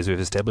again, as we've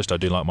established, I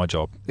do like my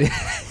job.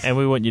 And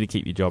we want you to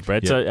keep your job,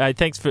 Brad. Yep.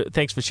 So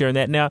thanks for sharing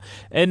that. Now,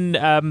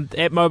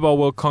 at Mobile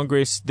World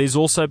Congress, there's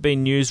also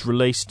been news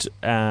released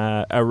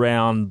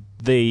around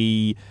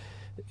the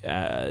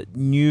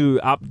new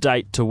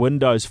update to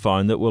Windows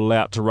Phone that will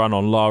allow it to run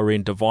on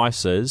lower-end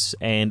devices,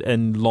 and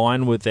in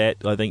line with that,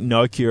 I think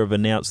Nokia have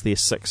announced their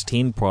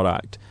 610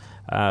 product,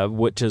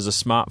 which is a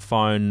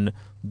smartphone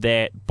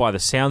that, by the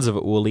sounds of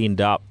it, will end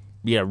up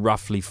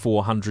roughly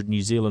 $400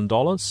 New Zealand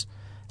dollars,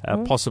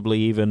 possibly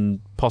even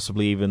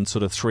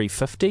sort of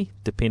 $350,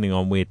 depending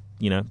on where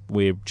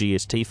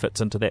GST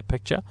fits into that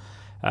picture,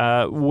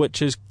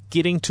 which is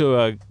getting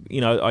to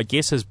I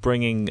guess is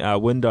bringing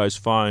Windows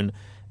Phone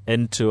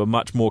into a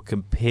much more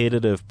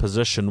competitive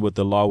position with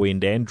the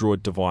low-end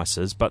Android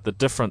devices. But the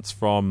difference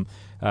from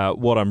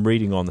what I'm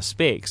reading on the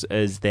specs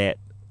is that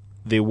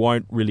there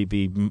won't really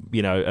be,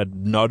 a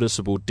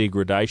noticeable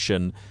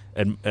degradation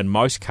in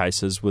most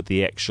cases with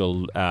the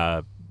actual,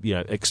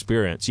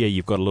 experience. Yeah,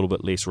 you've got a little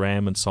bit less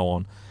RAM and so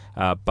on,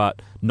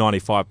 but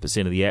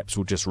 95% of the apps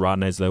will just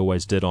run as they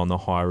always did on the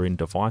higher-end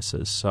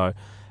devices. So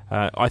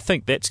I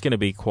think that's going to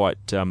be quite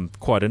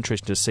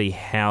interesting to see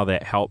how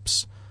that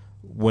helps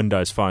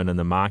Windows Phone in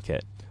the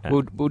market.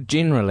 Well,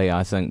 generally,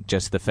 I think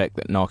just the fact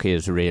that Nokia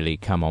has really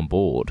come on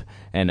board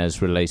and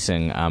is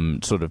releasing,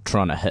 sort of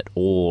trying to hit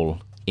all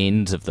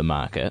ends of the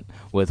market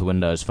with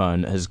Windows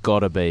Phone has got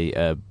to be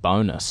a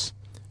bonus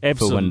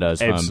for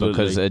Windows Phone,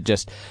 because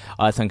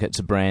I think it's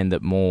a brand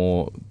that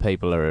more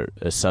people are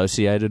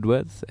associated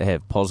with,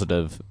 have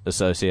positive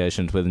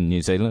associations with in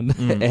New Zealand,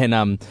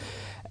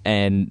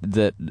 and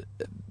that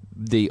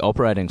the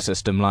operating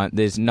system,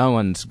 there's no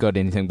one's got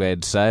anything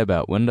bad to say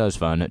about Windows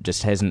Phone. It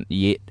just hasn't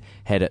yet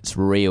had its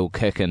real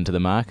kick into the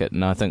market,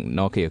 and I think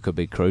Nokia could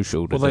be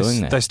crucial to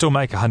doing that. They still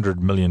make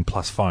 100 million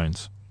plus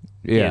phones.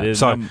 Yeah,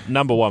 so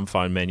number one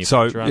phone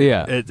manufacturer.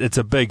 So it's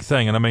a big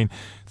thing, and I mean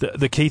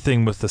the key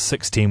thing with the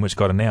 610, which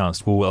got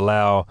announced, will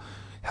allow.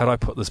 How do I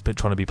put this?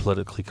 Trying to be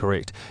politically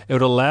correct, it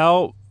would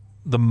allow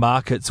the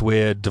markets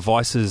where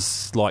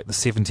devices like the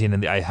 710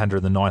 and the 800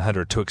 and the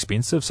 900 are too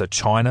expensive, so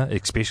China,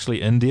 especially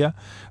India,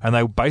 and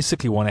they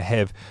basically want to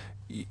have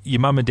your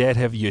mum and dad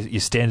have your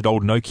standard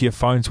old Nokia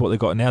phones, what they've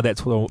got now.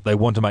 That's what they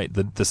want to make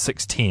the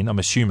 610, I'm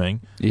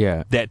assuming.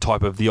 Yeah. That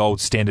type of the old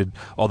standard,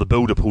 the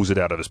builder pulls it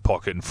out of his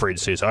pocket and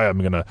Fred says, hey, I'm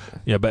going to,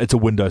 but it's a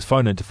Windows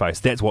Phone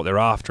interface. That's what they're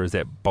after, is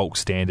that bulk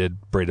standard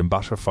bread and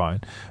butter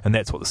phone. And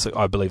that's what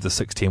I believe the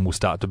 610 will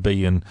start to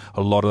be in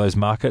a lot of those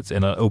markets,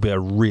 and it'll be a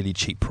really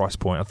cheap price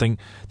point. I think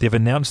they've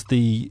announced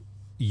the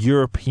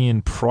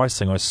European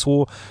pricing. I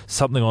saw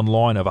something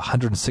online of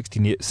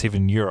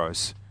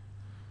 €167.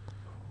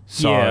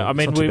 So yeah, I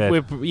mean,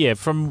 we're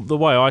from the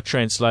way I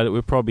translate it,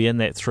 we're probably in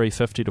that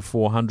 $350 to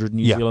 $400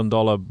 New Zealand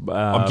dollar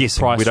I'm guessing.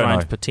 price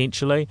range know.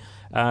 Potentially.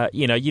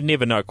 You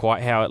never know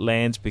quite how it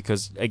lands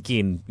because,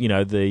 again,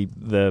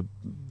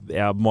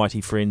 our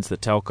mighty friends, the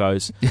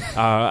telcos,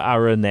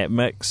 are in that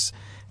mix.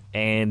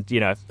 And,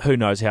 who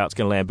knows how it's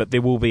going to land. But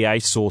there will be a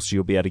source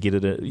you'll be able to get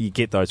it. You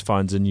get those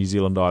phones in New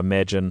Zealand, I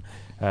imagine,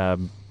 at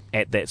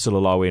that sort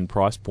of low-end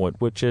price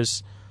point, which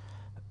is,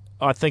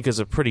 I think, is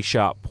a pretty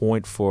sharp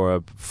point for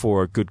a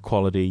good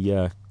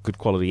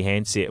quality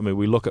handset. I mean,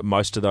 we look at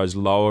most of those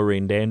lower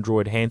end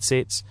Android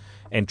handsets,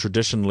 and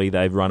traditionally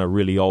they've run a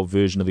really old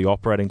version of the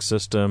operating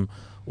system,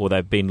 or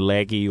they've been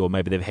laggy, or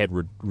maybe they've had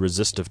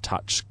resistive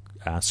touch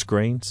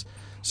screens.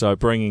 So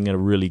bringing in a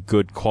really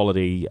good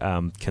quality,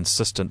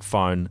 consistent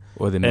phone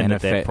at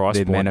that price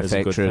point manufacturers is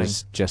a good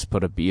thing. Just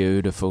put a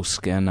beautiful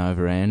skin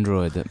over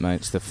Android that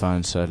makes the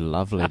phone so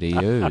lovely to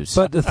use.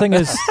 But the thing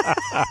is,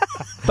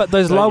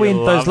 those low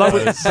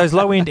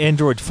end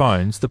Android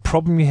phones, the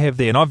problem you have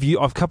there, and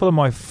a couple of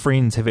my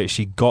friends have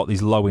actually got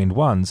these low end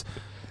ones.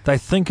 They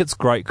think it's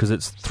great because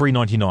it's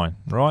 $399,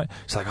 right?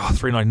 It's like,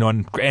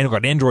 $399, and I've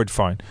got an Android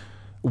phone.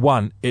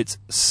 One, it's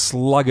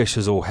sluggish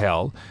as all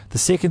hell. The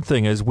second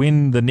thing is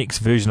when the next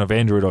version of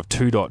Android of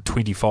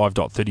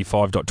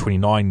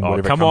 2.25.35.29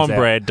 whatever come comes on, out,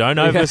 Brad, don't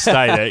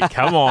overstate it.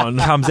 Come on,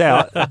 comes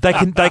out,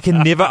 they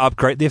can never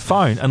upgrade their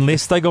phone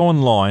unless they go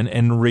online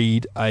and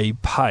read a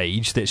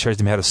page that shows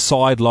them how to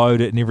side load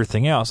it and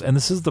everything else. And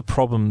this is the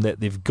problem that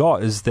they've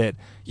got, is that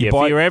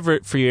for your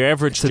average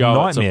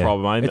Joe, it's a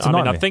problem.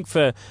 I think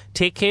for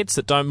tech heads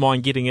that don't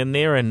mind getting in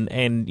there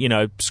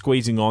and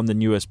squeezing on the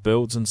newest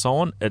builds and so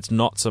on, it's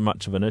not so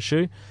much of an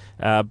issue.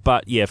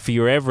 But for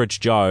your average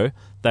Joe,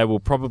 they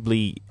will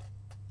probably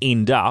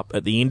end up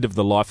at the end of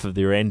the life of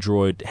their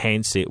Android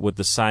handset with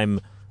the same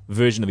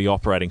version of the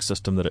operating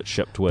system that it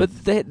shipped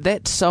with. But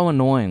that's so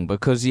annoying,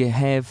 because you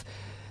have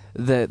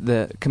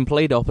the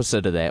complete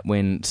opposite of that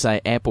when, say,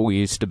 Apple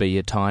used to be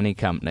your tiny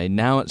company.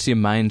 Now it's your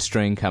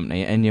mainstream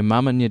company, and your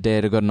mum and your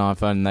dad have got an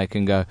iPhone and they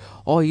can go,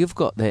 oh, you've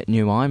got that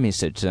new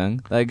iMessage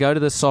thing. They go to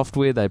the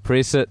software, they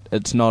press it,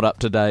 it's not up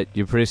to date,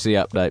 you press the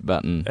update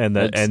button, and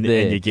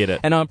you get it.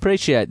 And I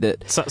appreciate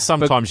that.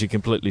 Sometimes they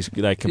completely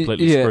screw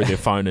their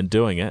phone in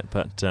doing it,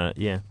 but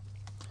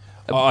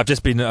I've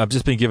just been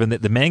given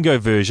that the Mango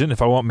version,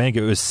 if I want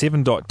Mango, it was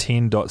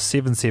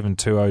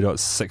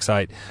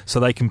 7.10.7720.68, so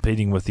they're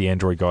competing with the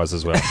Android guys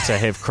as well. To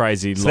have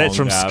crazy long that's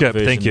from Skip.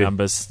 Version Thank you.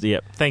 Numbers. Yeah,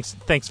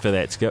 thanks for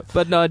that, Skip.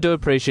 But no, I do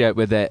appreciate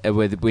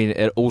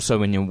also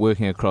when you're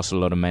working across a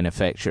lot of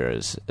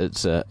manufacturers,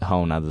 it's a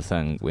whole other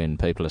thing when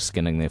people are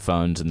skinning their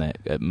phones, and that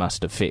it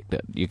must affect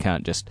it. You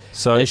can't just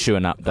issue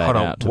an update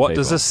out to what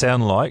people. Does this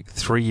sound like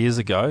 3 years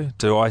ago?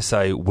 Do I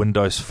say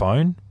Windows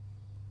Phone?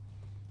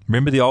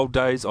 Remember the old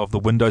days of the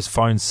Windows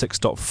Phone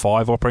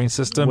 6.5 operating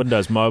system?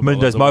 Windows Mobile.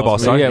 Windows Mobile,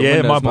 sorry. Yeah, my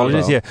Windows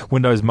apologies. Mobile. Yeah,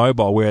 Windows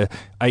Mobile, where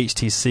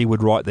HTC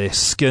would write their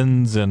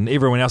skins and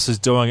everyone else was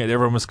doing it.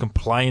 Everyone was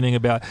complaining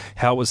about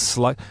how it was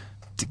slow.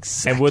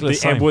 Exactly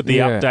And would the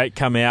update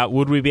come out?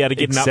 Would we be able to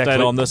get an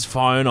update on this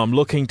phone? I'm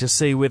looking to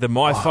see whether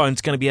my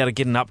phone's going to be able to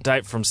get an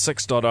update from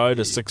 6.0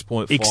 to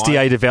 6.5.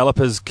 XDA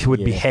developers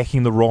would be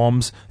hacking the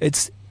ROMs.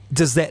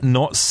 Does that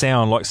not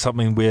sound like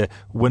something where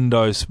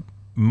Windows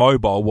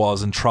Mobile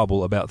was in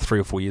trouble about 3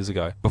 or 4 years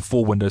ago,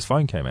 before Windows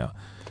Phone came out?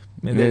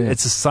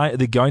 It's the same.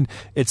 They're going.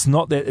 It's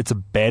not that it's a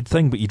bad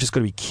thing, but you just got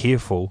to be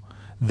careful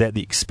that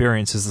the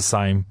experience is the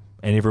same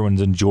and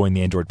everyone's enjoying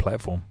the Android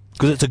platform,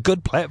 because it's a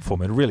good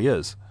platform. It really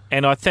is.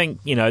 And I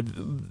think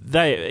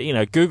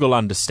Google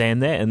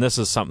understand that, and this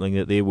is something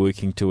that they're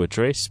working to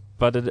address.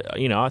 But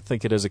I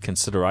think it is a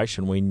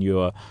consideration when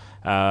you're,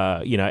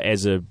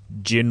 as a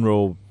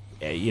general,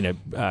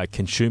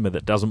 consumer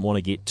that doesn't want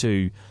to get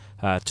too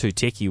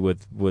techie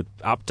with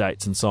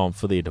updates and so on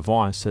for their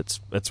device.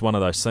 It's one of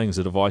those things.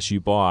 The device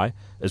you buy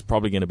is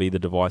probably going to be the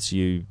device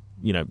you've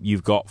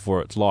got for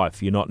its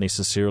life. You're not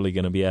necessarily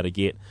going to be able to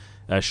get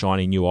a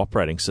shiny new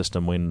operating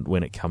system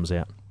when it comes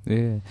out.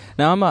 Yeah.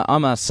 Now, I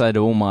must say to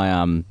all my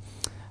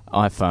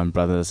iPhone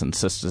brothers and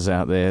sisters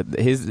out there,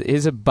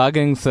 here's a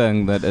bugging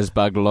thing that has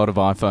bugged a lot of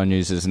iPhone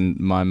users, and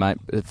my mate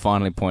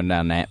finally pointed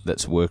out an app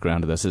that's a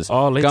workaround to this, is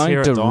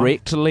going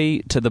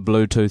directly to the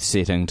Bluetooth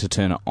setting to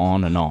turn it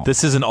on and off.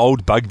 This is an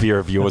old bugbear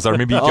of yours. I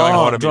remember you going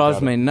on about it. It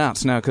drives me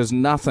nuts now, because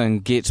nothing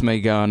gets me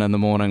going in the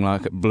morning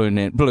like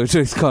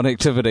Bluetooth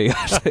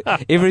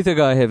connectivity. Everything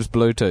I have is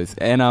Bluetooth.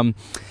 And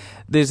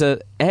there's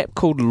an app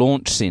called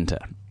Launch Center,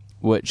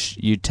 which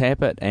you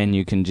tap it and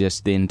you can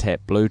just then tap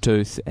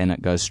Bluetooth and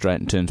it goes straight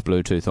and turns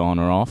Bluetooth on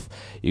or off.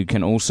 You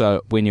can also,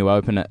 when you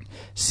open it,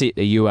 set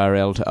a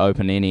URL to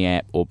open any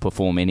app or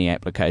perform any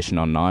application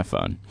on an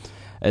iPhone.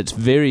 It's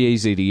very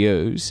easy to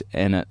use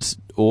and it's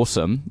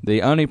awesome.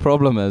 The only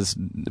problem is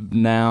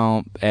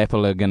now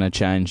Apple are going to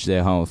change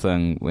their whole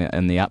thing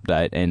in the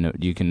update, and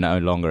you can no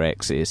longer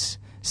access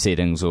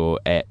settings or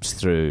apps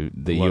through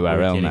the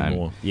URL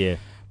name. Yeah.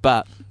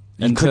 But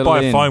you could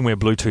buy a phone where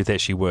Bluetooth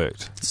actually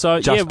worked. So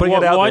just putting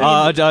it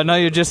out there. I know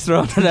you're just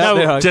throwing it out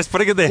there. Just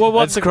putting it there.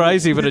 Well, it's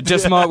crazy, but it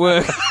just might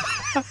work.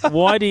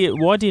 Why do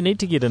you need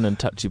to get in and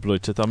touch your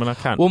Bluetooth? I mean, I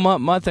can't. Well,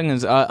 my thing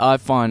is, I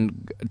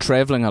find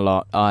travelling a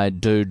lot, I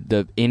do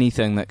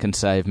anything that can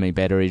save me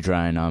battery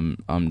drain.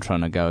 I'm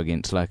trying to go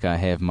against. Like, I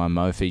have my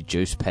Mophie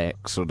juice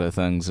pack sort of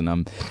things, and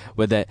I'm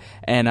with that,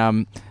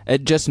 and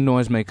it just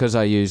annoys me because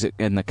I use it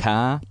in the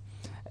car.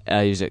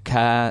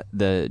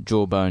 The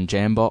Jawbone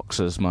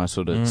Jambox is my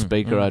sort of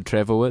speaker I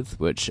travel with,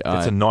 which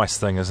it's a nice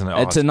thing, isn't it?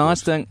 It's a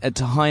nice thing.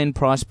 It's a high-end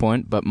price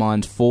point, but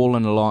mine's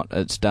fallen a lot.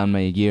 It's done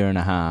me a year and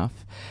a half,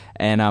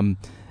 and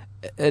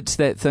it's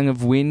that thing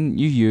of when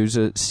you use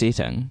a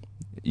setting,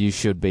 you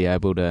should be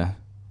able to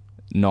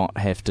not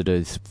have to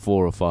do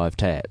 4 or 5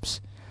 taps.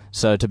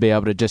 So to be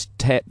able to just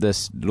tap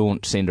this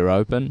Launch Center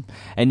open,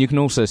 and you can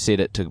also set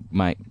it to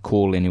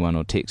call anyone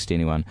or text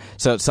anyone.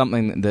 So it's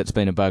something that's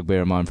been a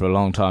bugbear of mine for a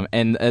long time,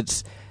 and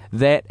it's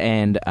that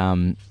and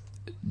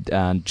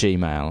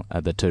Gmail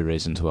are the 2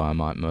 reasons why I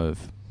might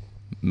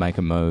make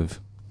a move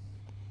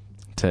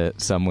to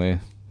somewhere,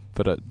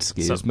 but it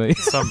scares me.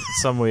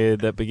 Somewhere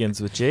that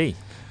begins with G.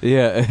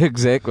 Yeah,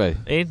 exactly.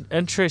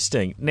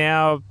 Interesting.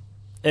 Now,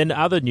 in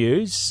other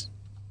news,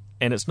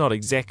 and it's not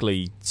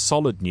exactly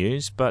solid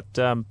news, but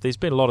there's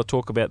been a lot of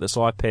talk about this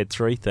iPad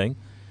 3 thing.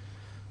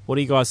 What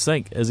do you guys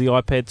think? Is the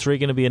iPad 3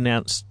 going to be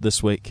announced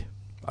this week?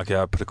 Okay,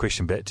 I'll put a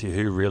question back to you.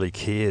 Who really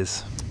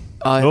cares?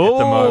 At the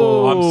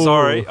moment. I'm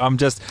sorry. I'm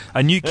just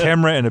a new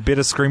camera and a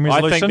better screen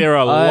resolution. I think there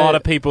are a lot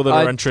of people that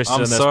are interested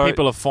in this. Sorry.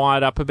 People are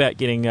fired up about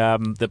getting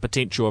the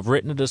potential of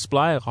Retina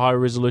display, a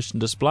high-resolution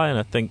display, and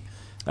I think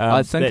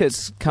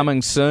it's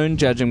coming soon,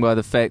 judging by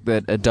the fact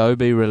that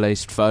Adobe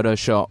released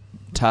Photoshop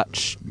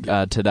Touch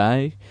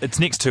today. It's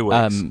next 2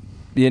 weeks.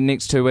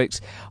 Next 2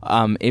 weeks.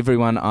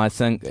 Everyone, I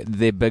think,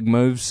 their big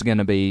move's going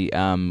to be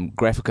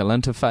graphical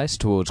interface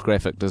towards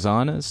graphic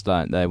designers.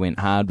 Like, they went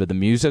hard with the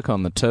music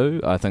on the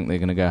 2. I think they're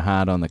going to go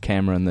hard on the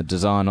camera and the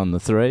design on the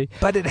 3.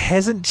 But it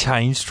hasn't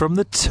changed from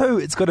the 2.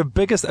 It's got a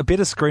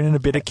better screen and a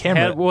better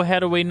camera. How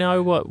do we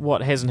know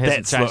what hasn't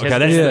changed?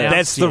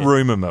 That's the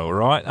rumour mill,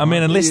 right? I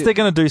mean, unless they're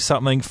going to do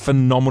something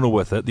phenomenal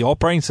with it, the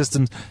operating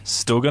system's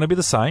still going to be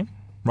the same,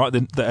 right?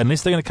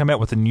 Unless they're going to come out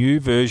with a new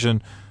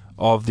version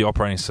of the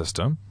operating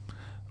system,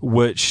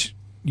 which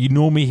you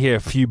normally hear a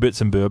few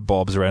bits and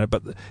bobs around it,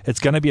 but it's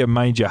going to be a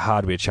major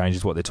hardware change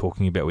is what they're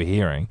talking about, we're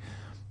hearing.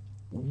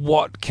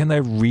 What can they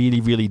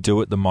really, really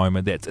do at the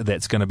moment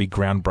that's going to be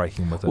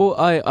groundbreaking with it? Well,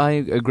 I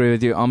agree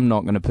with you. I'm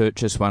not going to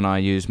purchase one. I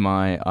use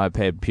my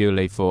iPad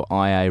purely for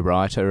IA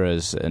Writer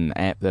as an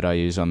app that I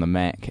use on the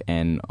Mac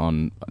and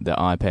on the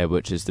iPad,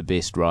 which is the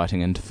best writing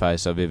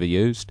interface I've ever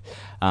used.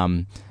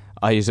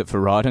 I use it for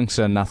writing,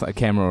 so nothing, a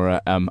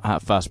camera or a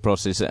fast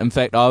processor. In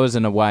fact, I was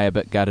in a way a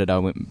bit gutted. I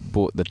went and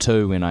bought the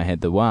 2 when I had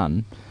the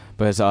 1,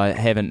 because I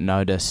haven't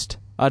noticed.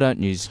 I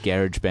don't use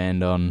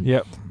GarageBand on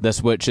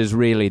this, which is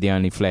really the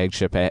only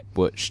flagship app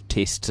which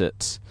tests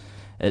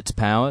its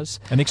powers.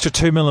 An extra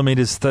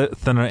 2mm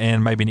thinner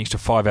and maybe an extra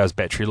 5 hours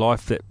battery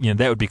life. That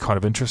would be kind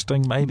of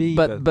interesting, maybe.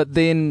 But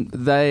then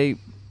they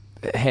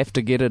have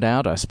to get it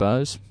out, I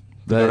suppose.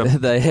 They've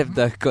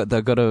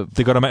got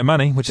to make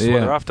money, which is what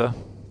they're after.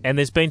 And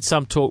there's been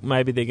some talk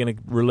maybe they're going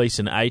to release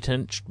an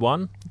 8-inch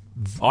one.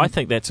 I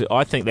think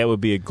that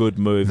would be a good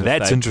move.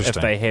 That's interesting.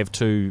 If they have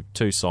two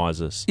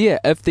sizes. Yeah,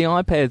 if the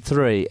iPad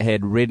 3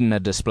 had Retina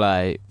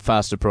display,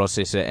 faster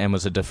processor, and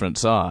was a different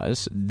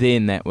size,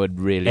 then that would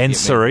really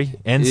Siri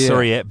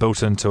app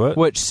built into it,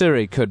 which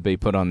Siri could be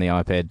put on the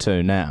iPad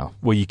 2 now.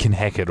 Well, you can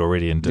hack it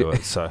already and do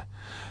it. So,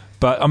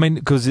 but I mean,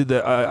 because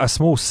a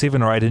small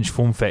 7 or 8 inch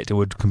form factor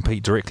would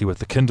compete directly with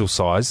the Kindle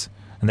size,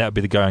 and that would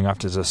be the going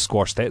after to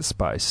squash that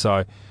space.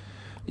 So.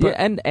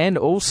 Yeah, and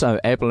also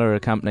Apple are a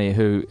company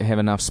who have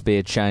enough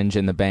spare change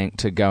in the bank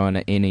to go in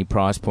at any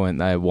price point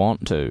they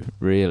want to,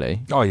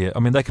 really. Oh yeah, I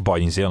mean they could buy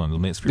New Zealand,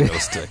 let's be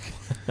realistic,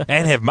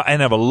 and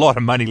have a lot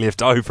of money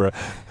left over.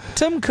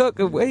 Tim Cook,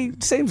 he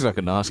seems like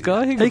a nice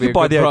guy. He could be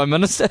buy a good Prime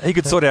Minister. He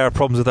could sort out our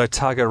problems with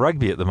Otago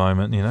Rugby at the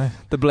moment,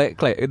 The Black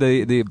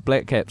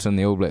Caps and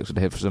the All Blacks would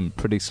have some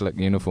pretty slick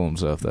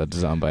uniforms if they're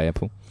designed by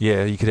Apple.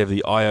 Yeah, you could have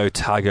the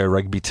Otago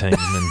Rugby team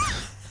and.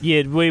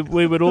 Yeah, we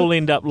would all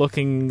end up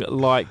looking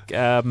like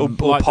like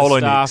the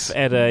staff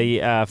at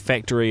a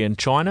factory in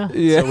China.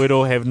 Yeah. So we'd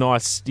all have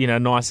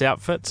nice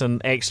outfits,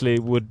 and actually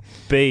it would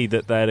be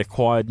that they'd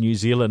acquired New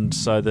Zealand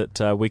so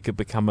that we could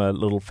become a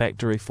little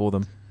factory for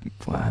them.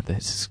 Wow,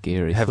 that's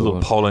scary. Have a little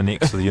polo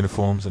necks for the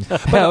uniforms.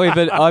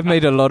 However, I've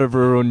met a lot of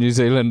rural New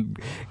Zealand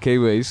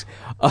Kiwis.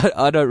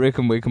 I don't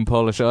reckon we can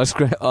polish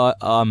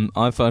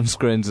iPhone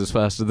screens as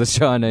fast as the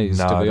Chinese,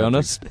 to be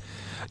honest.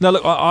 No,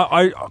 look,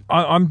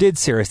 I'm dead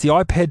serious. The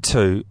iPad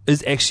 2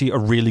 is actually a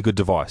really good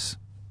device.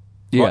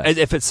 Yeah. Right?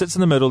 If it sits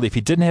in the middle, if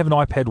you didn't have an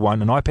iPad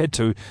 1, an iPad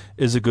 2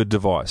 is a good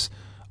device.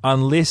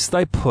 Unless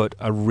they put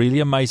a really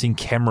amazing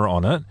camera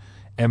on it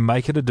and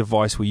make it a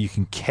device where you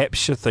can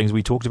capture things.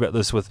 We talked about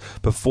this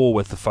before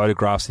with the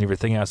photographs and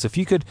everything else. If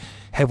you could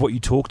have what you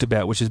talked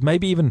about, which is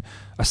maybe even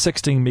a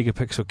 16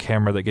 megapixel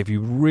camera that gave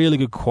you really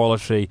good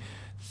quality,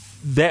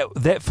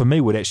 that for me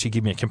would actually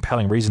give me a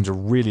compelling reason to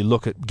really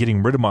look at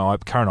getting rid of my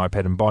current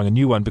iPad and buying a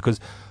new one, because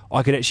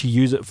I could actually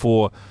use it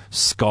for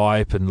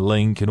Skype and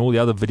Link and all the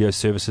other video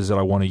services that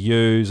I want to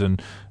use and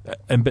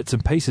bits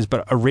and pieces.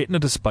 But a Retina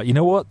display, you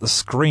know what? The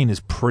screen is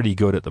pretty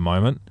good at the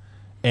moment,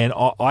 and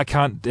I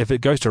can't. If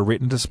it goes to a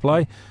Retina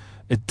display,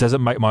 it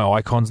doesn't make my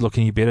icons look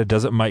any better.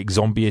 Does it make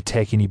Zombie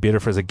Attack any better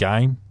for as a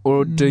game?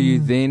 Or do you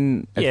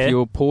then, if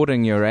you're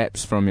porting your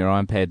apps from your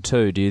iPad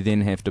 2, do you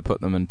then have to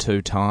put them in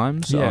 2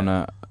 times on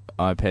a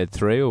iPad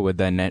 3, or would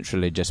they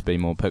naturally just be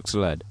more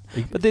pixelated?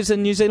 But there's a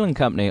New Zealand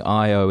company,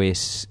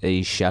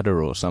 iOS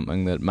Shutter or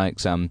something, that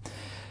makes time-lapse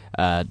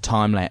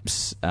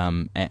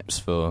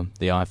apps for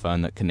the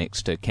iPhone that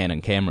connects to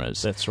Canon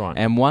cameras. That's right.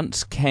 And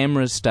once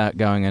cameras start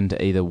going into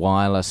either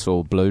wireless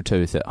or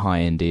Bluetooth at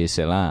high-end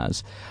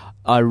DSLRs,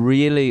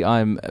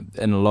 I'm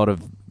in a lot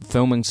of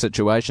filming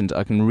situations,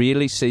 I can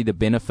really see the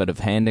benefit of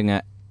handing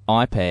an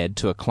iPad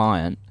to a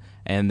client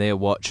and they're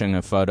watching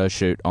a photo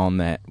shoot on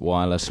that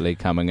wirelessly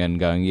coming in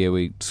going, yeah,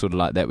 we sort of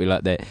like that, we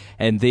like that.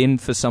 And then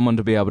for someone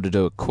to be able to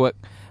do a quick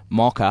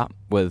mock-up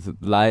with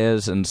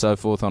layers and so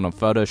forth on a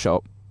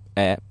Photoshop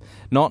app,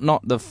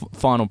 not the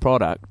final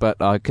product,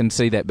 but I can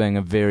see that being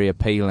a very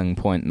appealing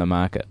point in the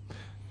market.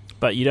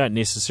 But you don't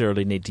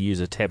necessarily need to use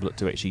a tablet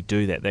to actually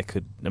do that. It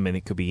could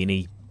be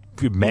any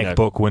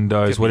MacBook,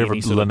 Windows, whatever,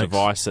 any sort of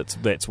device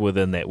that's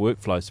within that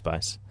workflow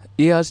space.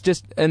 Yeah, it's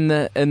just in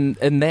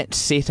that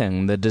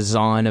setting, the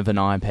design of an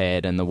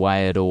iPad and the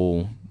way it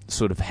all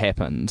sort of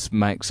happens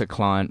makes a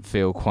client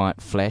feel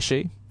quite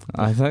flashy,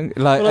 I think.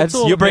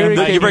 You're bringing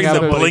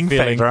the bling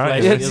factor,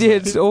 right?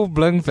 It's all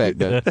bling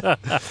factor.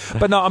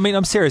 But no, I mean,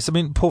 I'm serious. I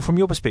mean, Paul, from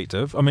your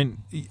perspective, I mean,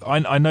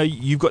 I know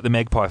you've got the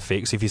magpie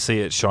effect, so if you see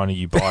it shiny,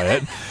 you buy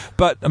it.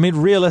 But, I mean,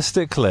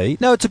 realistically,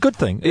 no, it's a good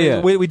thing.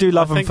 Yeah. We do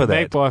love them for that.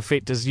 The magpie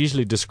effect is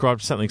usually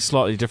described something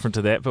slightly different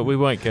to that, but we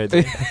won't go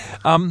there.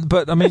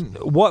 But, I mean,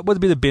 what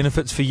would be the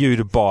benefits for you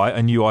to buy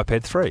a new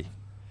iPad 3?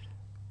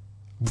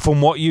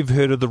 From what you've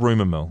heard of the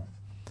rumour mill?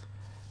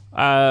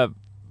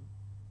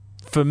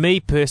 For me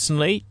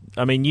personally,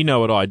 I mean, you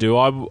know what I do.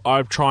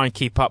 I try and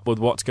keep up with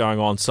what's going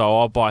on, so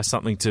I'll buy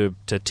something to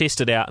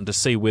test it out and to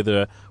see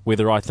whether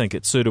I think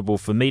it's suitable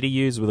for me to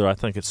use, whether I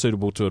think it's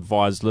suitable to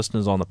advise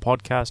listeners on the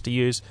podcast to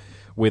use,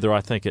 whether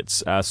I think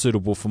it's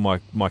suitable for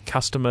my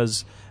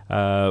customers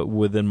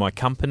within my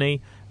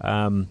company.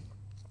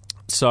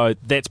 So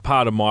that's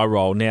part of my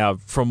role. Now,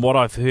 from what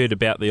I've heard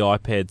about the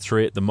iPad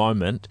 3 at the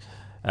moment,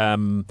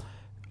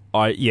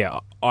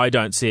 I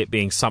don't see it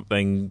being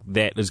something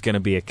that is going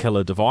to be a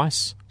killer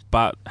device.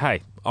 But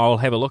hey, I'll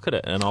have a look at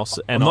it, and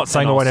I'm not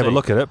saying I won't have a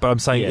look at it, but I'm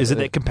saying, is it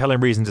that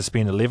compelling reason to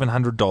spend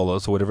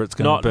 $1,100 or whatever it's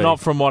going to be?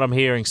 Not from what I'm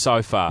hearing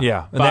so far.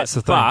 Yeah, and that's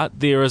the thing. But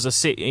there is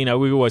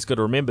we've always got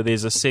to remember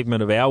there's a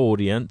segment of our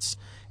audience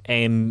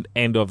and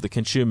of the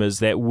consumers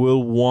that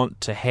will want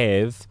to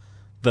have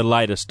the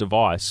latest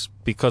device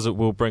because it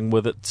will bring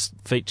with it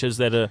features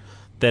that are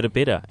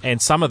better.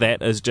 And some of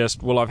that is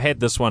just, well, I've had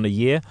this one a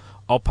year.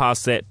 I'll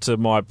pass that to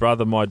my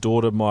brother, my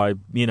daughter, my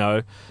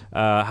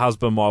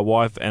husband, my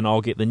wife, and I'll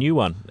get the new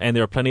one. And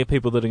there are plenty of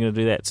people that are going to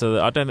do that. So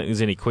I don't think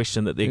there's any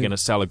question that they're going to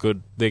sell a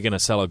good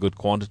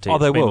quantity. Oh,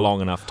 they it's been will. a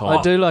long enough time.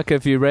 I do like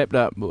if you wrapped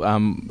up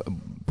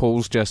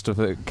Paul's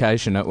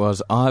justification. It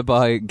was, I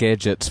buy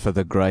gadgets for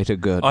the greater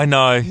good. I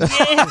know.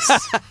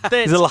 Yes,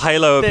 There's a little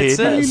halo appeared.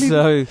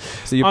 So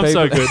you I'm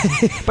so good.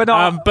 But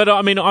no, But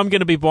I mean,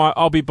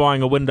 I'll be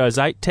buying a Windows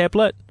 8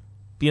 tablet.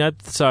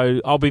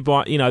 So I'll be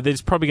buying.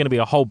 There's probably going to be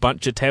a whole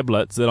bunch of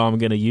tablets that I'm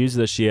going to use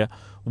this year.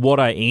 What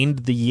I end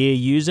the year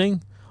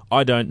using,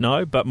 I don't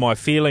know. But my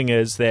feeling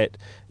is that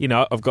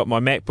I've got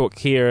my MacBook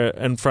here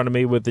in front of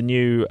me with the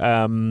new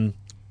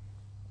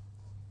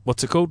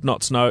what's it called?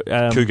 Not Snow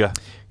Cougar.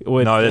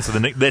 That's the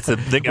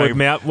nickname.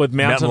 with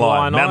Mountain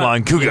Lion. Mountain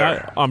Lion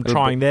Cougar. I'm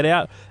trying that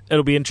out.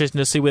 It'll be interesting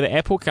to see whether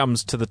Apple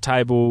comes to the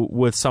table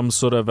with some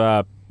sort of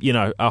a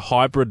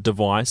hybrid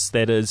device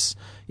that is,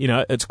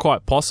 it's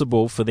quite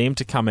possible for them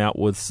to come out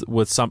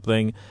with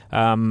something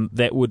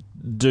that would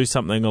do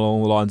something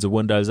along the lines of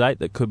Windows 8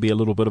 that could be a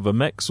little bit of a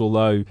mix,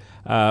 although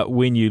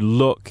when you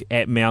look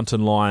at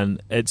Mountain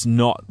Lion, it's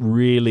not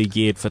really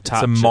geared for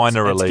touch. It's a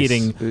minor it's release.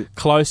 It's getting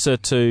closer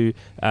to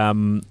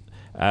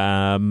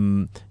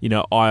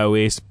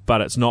iOS,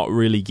 but it's not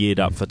really geared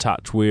up for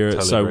touch. Totally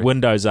agree.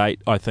 Windows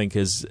 8, I think,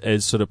 is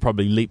sort of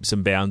probably leaps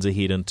and bounds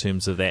ahead in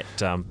terms of that.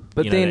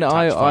 But then that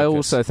I touch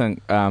focus. also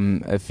think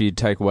if you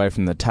take away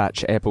from the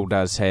touch, Apple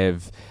does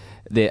have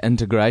their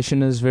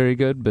integration is very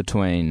good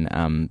between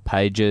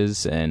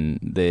Pages and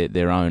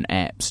their own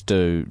apps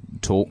do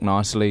talk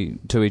nicely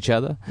to each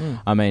other.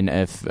 I mean,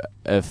 if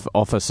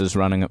Office is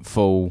running at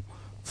full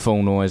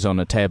noise on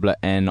a tablet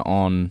and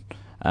on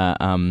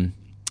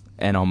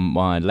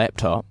my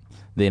laptop,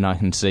 then I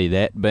can see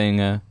that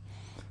being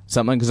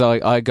something, because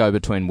I go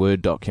between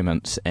Word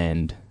documents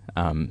and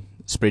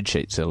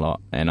spreadsheets a lot,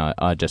 and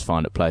I just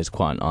find it plays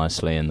quite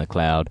nicely in the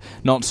cloud.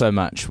 Not so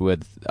much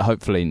with,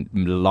 hopefully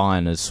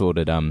Lion has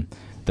sorted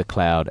the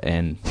cloud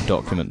and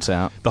documents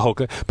out. The whole...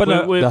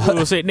 But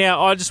we'll see.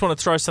 Now, I just want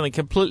to throw something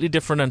completely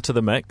different into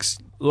the mix.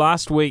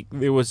 Last week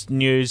there was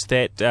news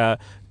that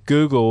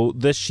Google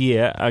this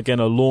year are going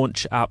to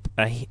launch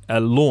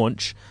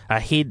a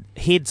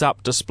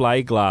heads-up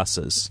display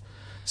glasses.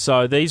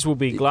 So these will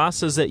be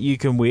glasses that you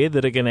can wear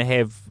that are going to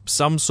have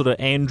some sort of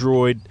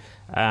Android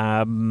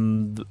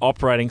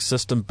operating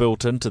system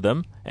built into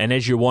them, and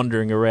as you're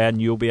wandering around,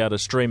 you'll be able to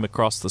stream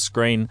across the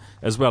screen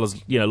as well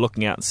as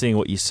looking out and seeing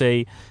what you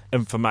see,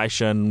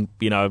 information,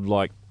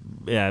 like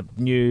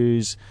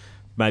news,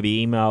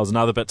 maybe emails and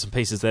other bits and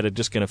pieces that are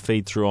just going to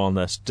feed through on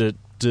this.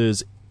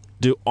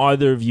 Do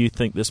either of you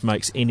think this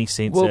makes any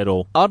sense at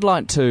all? I'd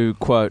like to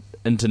quote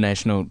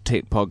international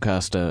tech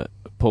podcaster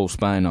Paul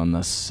Spain on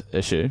this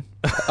issue.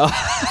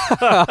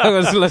 I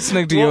was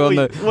listening to you on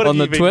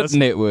the Twitter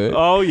network.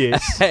 Oh,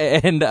 yes.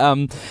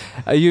 And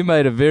you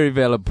made a very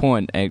valid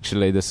point,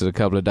 actually, this is a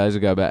couple of days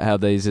ago, about how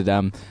these had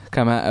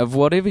come out of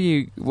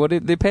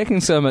they're packing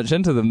so much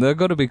into them, they've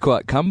got to be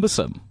quite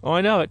cumbersome.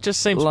 I know, it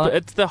just seems...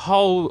 it's the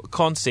whole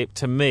concept,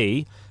 to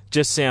me,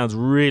 just sounds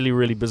really,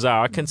 really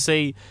bizarre. I can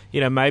see,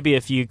 maybe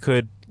if you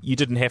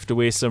didn't have to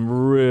wear some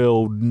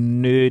real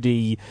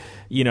nerdy,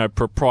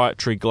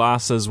 proprietary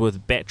glasses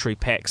with battery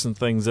packs and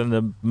things in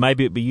them.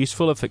 Maybe it'd be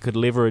useful if it could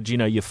leverage,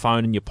 your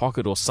phone in your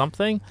pocket or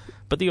something.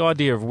 But the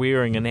idea of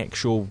wearing an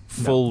actual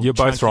full you're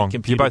both wrong.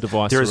 computer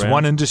device There is around.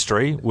 one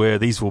industry where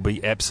these will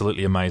be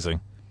absolutely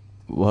amazing.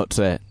 What's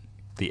that?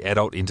 The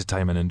adult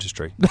entertainment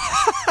industry.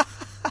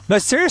 No,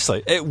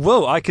 seriously, it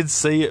will. I can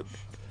see it.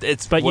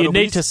 But you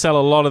need to sell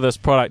a lot of this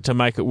product to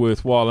make it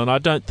worthwhile, and I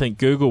don't think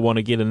Google want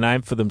to get a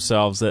name for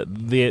themselves that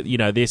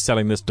they're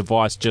selling this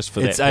device just for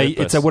that purpose.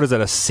 It's a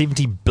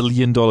 $70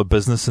 billion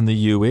business in the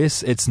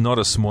US. It's not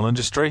a small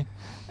industry.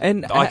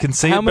 And I can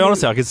see it.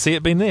 Honestly, I can see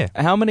it being there.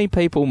 How many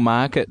people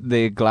market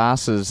their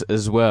glasses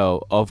as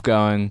well of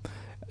going,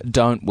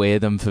 don't wear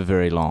them for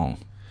very long?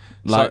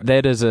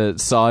 That is a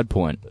side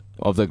point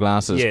of the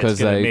glasses, because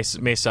they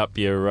mess up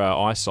your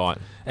eyesight.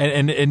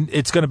 And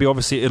it's going to be,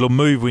 obviously, it'll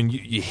move when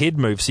your head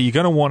moves. So you're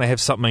going to want to have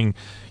something,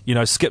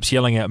 Skip's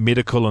yelling out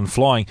medical and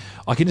flying.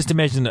 I can just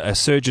imagine a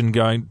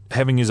surgeon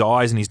having his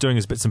eyes and he's doing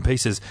his bits and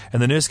pieces,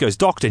 and the nurse goes,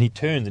 doctor, and he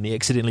turns and he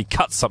accidentally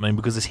cuts something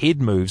because his head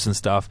moves and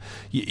stuff.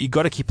 You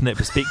got to keep in that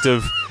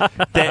perspective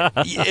that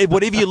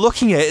whatever you're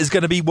looking at is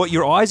going to be what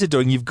your eyes are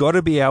doing. You've got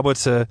to be able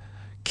to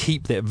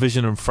keep that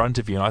vision in front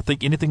of you. And I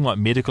think anything like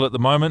medical at the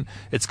moment,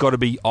 it's got to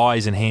be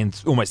eyes and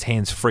hands, almost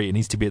hands-free. It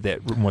needs to be at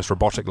that almost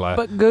robotic layer.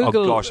 But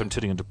Google... Oh, gosh, I'm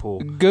turning into Paul.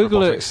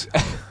 Google are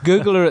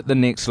at the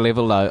next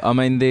level, though. I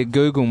mean, they're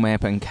Google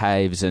mapping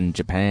caves in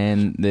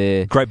Japan.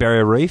 They're Great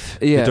Barrier Reef.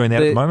 They're doing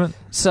that at the moment.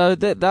 So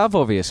they've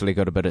obviously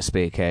got a bit of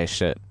spare cash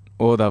shit.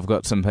 Or they've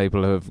got some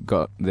people who have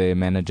got their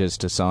managers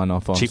to sign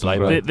off on cheap some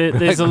labour.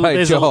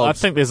 I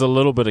think there's a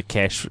little bit of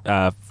cash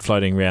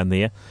floating around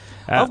there.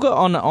 I've got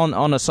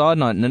on a side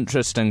note an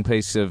interesting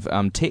piece of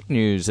tech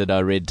news that I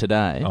read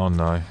today. Oh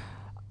no!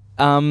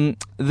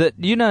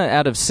 That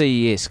out of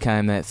CES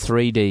came that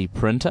 3D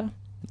printer.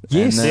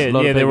 Yes, and a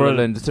lot of they people were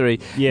are into 3.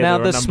 Yeah, now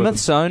there were the a number of them.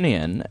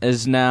 Smithsonian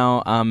is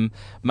now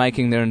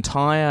making their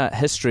entire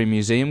history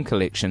museum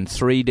collection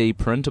 3D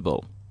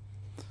printable.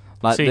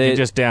 Like So you can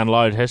just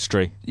download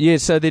history. Yeah,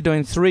 so they're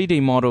doing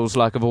 3D models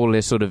of all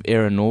their sort of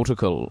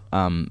aeronautical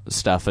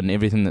stuff and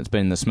everything that's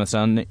been in the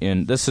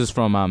Smithsonian. This is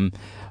from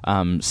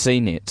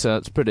CNET, so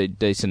it's pretty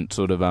decent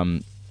sort of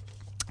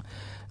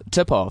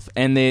tip-off.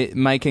 And they're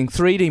making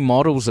 3D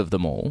models of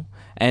them all,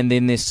 and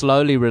then they're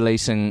slowly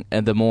releasing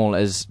them all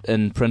as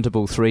in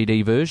printable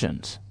 3D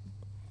versions.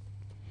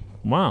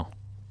 Wow,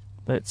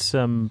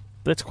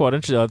 that's quite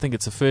interesting. I think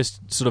it's the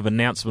first sort of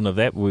announcement of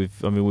that we've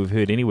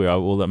heard anywhere.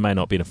 Well, that may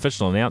not be an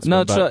official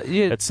announcement, but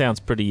it sounds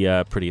pretty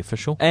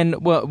official.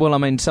 And well, I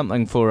mean,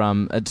 something for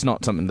it's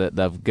not something that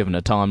they've given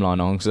a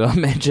timeline on, so I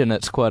imagine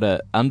it's quite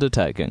a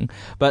undertaking.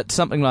 But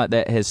something like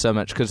that has so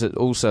much, because it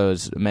also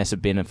is a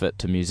massive benefit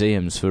to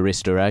museums for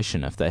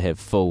restoration if they have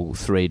full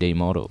 3D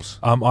models.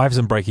 I have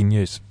some breaking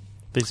news.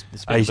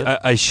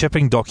 A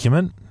shipping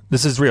document.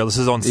 This is real. This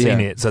is on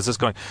CNET. So it's just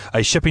going.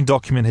 A shipping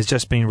document has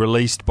just been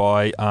released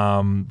by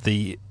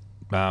the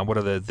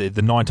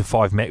 9 to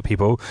 5 Mac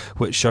people,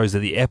 which shows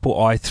that the Apple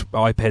iPad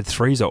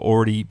 3s are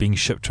already being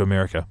shipped to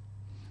America.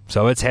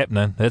 So it's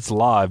happening. It's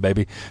live,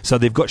 baby. So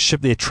they've got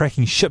they're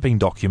tracking shipping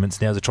documents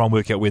now to try and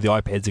work out where the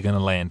iPads are going to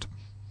land.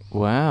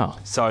 Wow.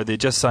 So they're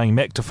just saying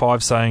Mac to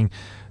 5 saying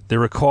they're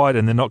required,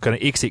 and they're not going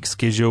to XX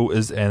schedule,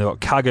 and they've got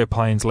cargo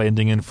planes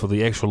landing in for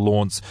the actual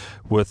launch,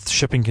 with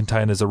shipping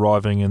containers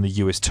arriving in the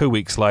US 2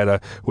 weeks later,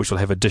 which will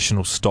have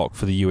additional stock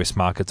for the US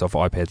markets of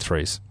iPad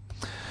 3s.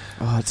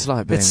 Oh, it's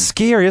like it's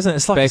scary, isn't it?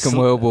 It's like back in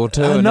World War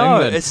II in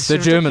England. It's the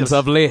Germans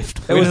have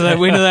left. When are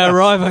they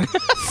arriving?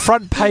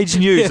 Front page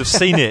news of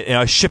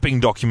CNET, shipping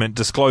document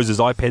discloses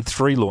iPad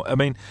 3 launch. I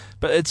mean,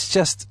 but it's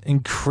just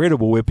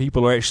incredible where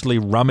people are actually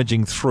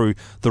rummaging through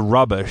the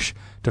rubbish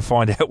to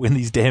find out when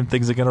these damn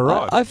things are going to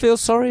arrive. I feel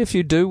sorry if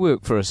you do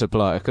work for a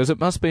supplier, because it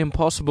must be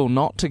impossible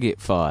not to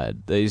get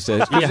fired these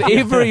days.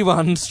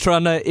 Everyone's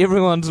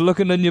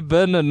looking in your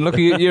bin and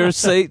looking at your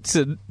receipts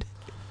and...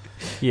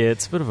 Yeah,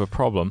 it's a bit of a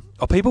problem.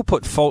 People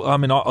put false... I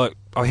mean, I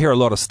hear a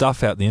lot of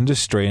stuff out in the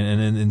industry and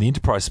in the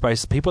enterprise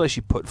space. People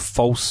actually put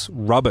false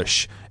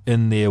rubbish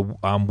in their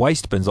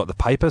waste bins, like the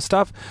paper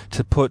stuff,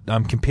 to put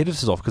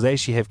competitors off, because they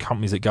actually have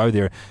companies that go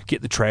there,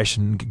 get the trash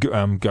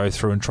and go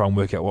through and try and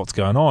work out what's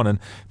going on, and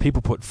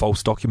people put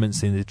false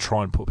documents in to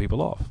try and put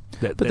people off.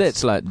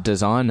 That's like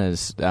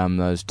designers,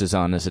 those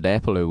designers at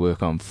Apple who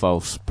work on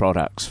false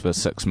products for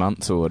 6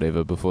 months or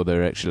whatever before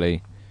they're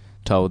actually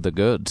told the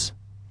goods.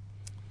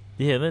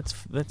 Yeah,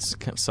 that's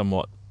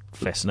somewhat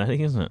fascinating,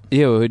 isn't it?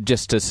 Yeah, well,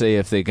 just to see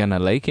if they're going to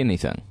leak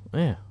anything.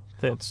 Yeah.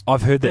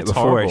 I've heard that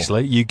before, horrible.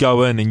 actually. You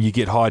go in and you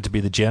get hired to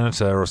be the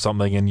janitor or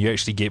something, and you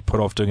actually get put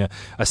off doing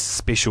a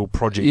special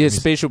project. Yeah,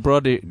 special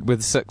project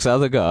with 6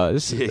 other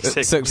guys. Yeah,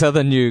 exactly. 6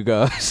 other new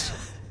guys.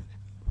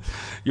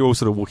 You're all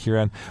sort of walking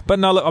around. But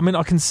no, look, I mean,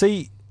 I can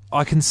see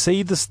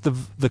this,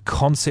 the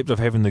concept of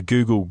having the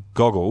Google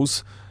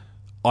goggles.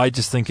 I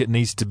just think it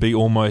needs to be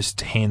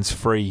almost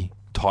hands-free,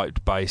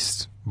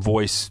 type-based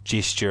voice,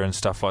 gesture and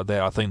stuff like that.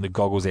 I think the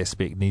goggles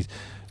aspect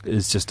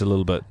is just a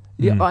little bit...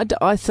 Yeah,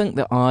 I think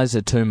the eyes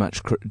are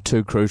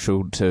too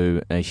crucial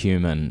to a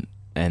human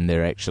and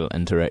their actual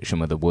interaction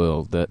with the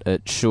world, that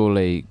it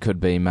surely could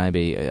be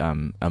maybe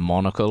a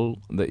monocle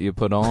that you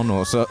put on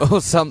or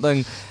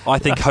something. I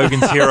think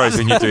Hogan's Heroes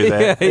when you do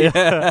that.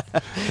 Yeah.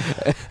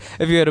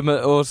 Have you had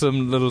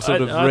awesome little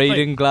sort of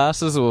reading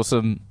glasses or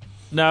some...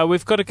 No,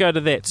 we've got to go to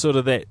that sort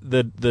of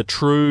the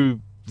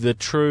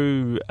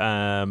true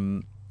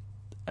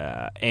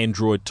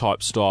Android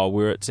type style,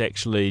 where it's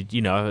actually,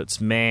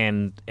 it's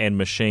man and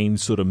machine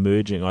sort of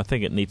merging. I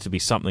think it needs to be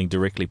something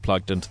directly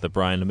plugged into the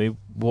brain. I mean,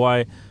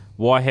 why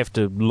have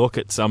to look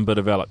at some bit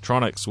of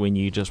electronics when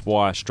you just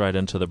wire straight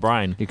into the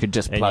brain? You could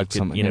just plug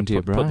something into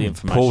your brain. Put the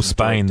information. Paul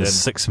Spain, the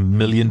 $6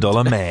 million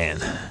man.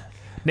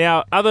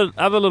 Now, other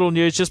little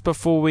news just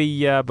before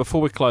we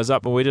close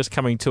up, and we're just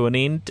coming to an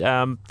end.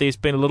 There's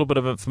been a little bit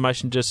of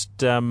information just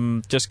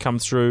come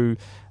through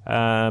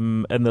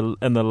in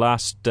the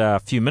last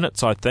few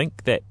minutes, I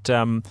think, that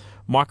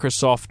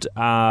Microsoft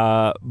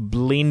are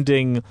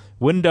blending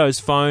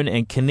Windows Phone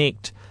and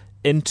Kinect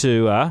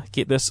into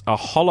get this, a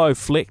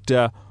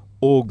HoloFlector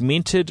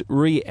augmented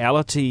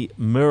reality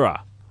mirror.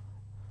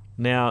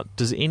 Now,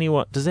 does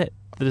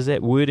that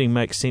wording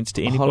make sense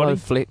to anybody?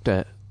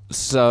 HoloFlector.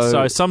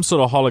 So some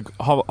sort of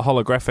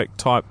holographic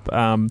type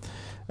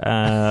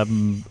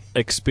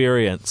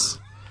experience.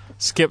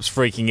 Skip's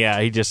freaking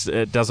out.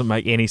 It doesn't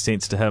make any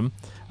sense to him.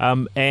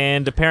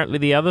 And apparently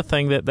the other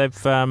thing that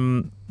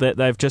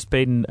they've just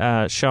been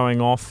showing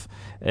off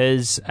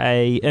is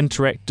a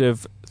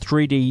interactive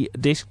 3D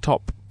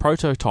desktop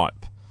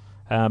prototype.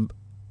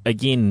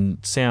 Again,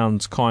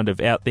 sounds kind of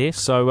out there.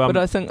 So, but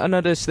I think I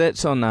noticed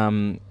that's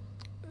on.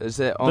 Is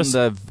that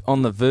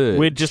on the Verge?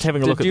 We're just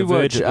having a look at the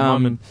Verge at the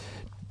moment.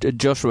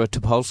 Joshua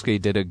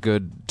Topolsky did a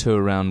good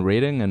tour around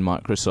Reading and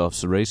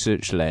Microsoft's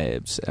research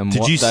labs. And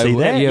Did you see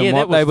that? Yeah,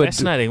 that was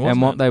fascinating, wasn't it?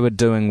 And what they were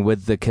doing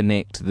with the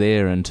Kinect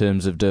there in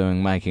terms of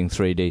making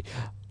 3D,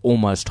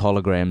 almost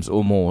holograms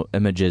or more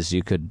images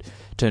you could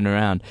turn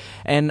around.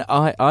 And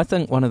I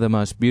think one of the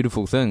most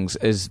beautiful things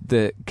is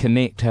the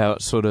Kinect, how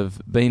it's sort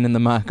of been in the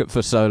market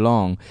for so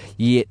long,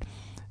 yet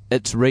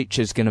its reach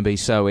is going to be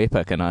so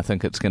epic, and I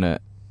think it's going to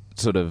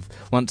sort of,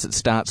 once it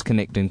starts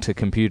connecting to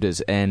computers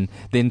and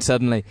then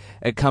suddenly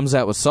it comes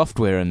out with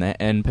software in that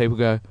and people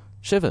go,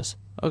 shivers,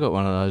 I've got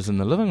one of those in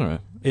the living room.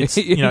 It's,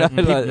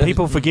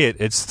 people forget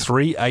it's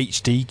 3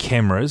 HD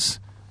cameras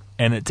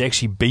and it's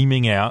actually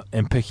beaming out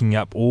and picking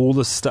up all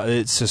the stuff.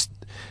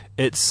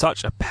 It's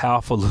such a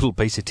powerful little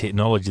piece of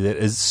technology that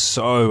is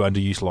so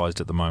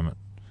underutilized at the moment.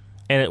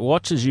 And it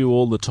watches you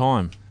all the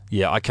time.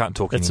 Yeah, I can't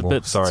talk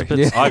anymore. Sorry. It's a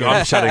bit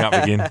I'm shutting up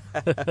again.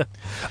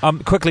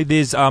 Quickly,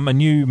 there's a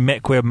new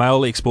Macware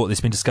mail export that's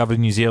been discovered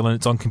in New Zealand.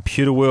 It's on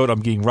Computer World.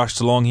 I'm getting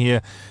rushed along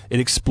here. It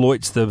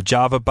exploits the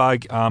Java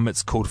bug.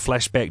 It's called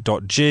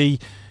flashback.g.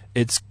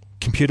 It's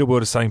Computer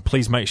World is saying,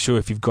 please make sure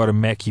if you've got a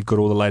Mac, you've got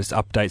all the latest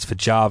updates for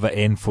Java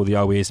and for the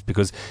OS,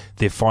 because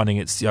they're finding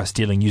it's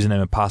stealing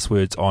username and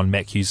passwords on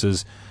Mac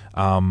users,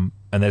 and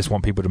they just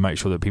want people to make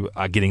sure that people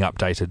are getting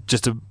updated.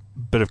 Just a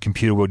bit of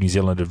Computer World New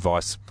Zealand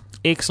advice.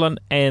 Excellent.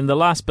 And the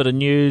last bit of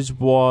news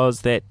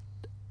was that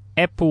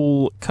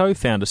Apple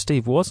co-founder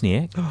Steve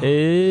Wozniak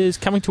is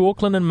coming to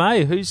Auckland in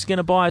May. Who's going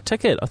to buy a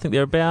ticket? I think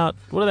they're about,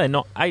 what are they,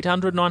 not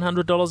 $800,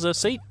 $900 a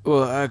seat?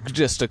 Well,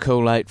 just a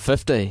cool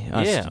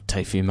 $850. Yeah.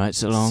 Take a few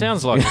mates along.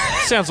 Sounds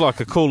like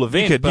a cool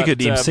event. You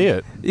could MC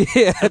it.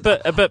 Yeah.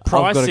 A bit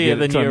pricier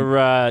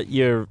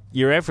than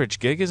your average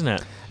gig, isn't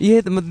it?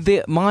 Yeah,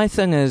 my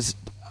thing is,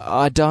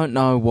 I don't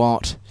know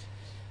what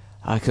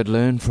I could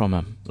learn from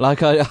him.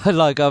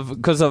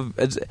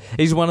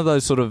 He's one of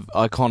those sort of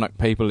iconic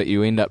people that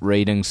you end up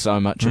reading so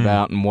much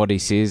about and what he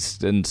says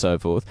and so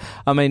forth.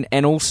 I mean,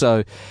 and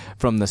also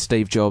from the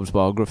Steve Jobs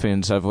biography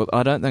and so forth,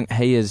 I don't think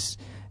he's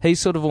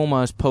sort of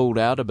almost pulled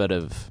out a bit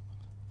of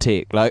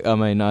tech. I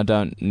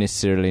don't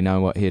necessarily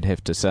know what he'd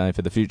have to say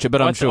for the future,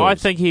 but I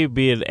think he'd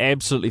be an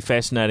absolutely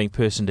fascinating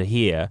person to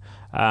hear.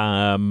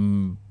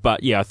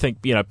 But yeah, I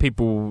think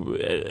people.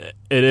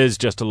 It is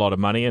just a lot of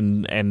money,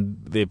 and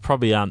there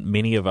probably aren't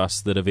many of us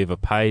that have ever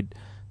paid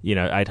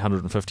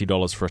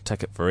 $850 for a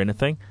ticket for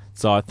anything.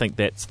 So I think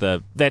that's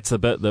the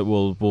bit that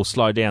will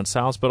slow down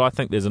sales. But I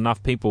think there's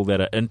enough people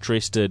that are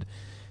interested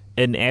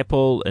in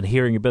Apple and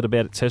hearing a bit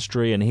about its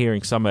history and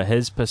hearing some of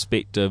his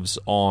perspectives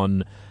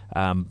on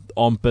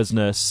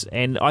business,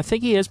 and I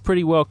think he is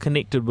pretty well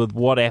connected with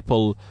what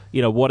Apple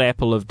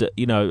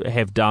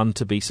have done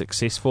to be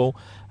successful.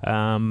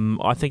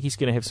 I think he's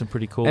going to have some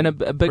pretty cool. And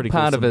a big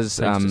part of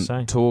his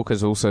talk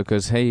is also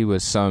because he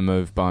was so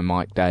moved by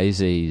Mike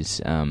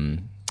Daisey's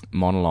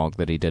monologue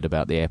that he did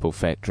about the Apple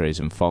factories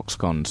and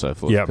Foxconn and so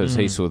forth, because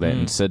he saw that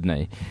in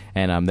Sydney,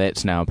 and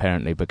that's now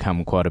apparently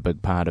become quite a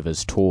big part of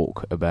his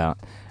talk about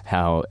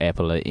how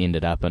Apple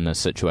ended up in a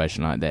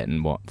situation like that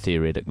and what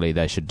theoretically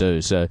they should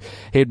do. So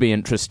he'd be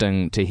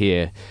interesting to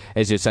hear,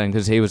 as you're saying,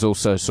 because he was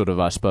also sort of,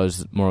 I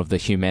suppose, more of the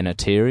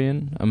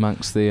humanitarian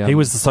amongst the... he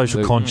was the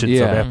social conscience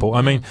of Apple.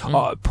 I mean,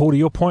 Paul, to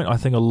your point, I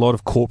think a lot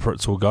of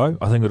corporates will go.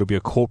 I think it'll be a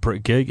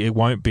corporate gig. It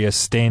won't be a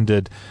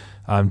standard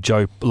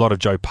a lot of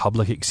Joe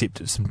Public,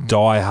 except it's some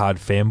die-hard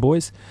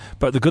fanboys.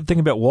 But the good thing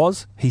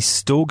about he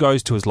still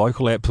goes to his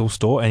local Apple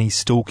store and he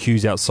still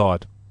queues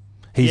outside.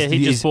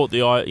 He just bought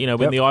the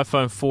when the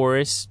iPhone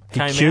 4S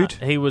came out,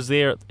 he was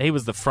there. He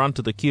was the front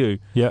of the queue.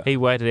 Yeah. He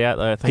waited out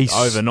there, I think,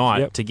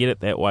 overnight to get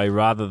it that way,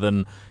 rather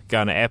than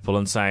going to Apple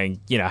and saying,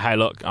 hey,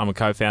 look, I'm a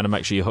co-founder,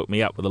 make sure you hook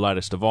me up with the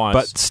latest device.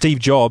 But Steve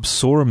Jobs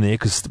saw him there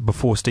because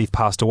before Steve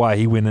passed away,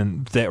 he went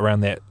in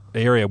around that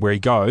area where he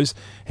goes,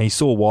 and he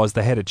saw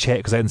they had a chat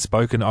because they hadn't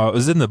spoken. It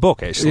was in the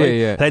book,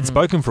 actually. They hadn't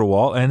spoken for a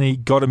while, and he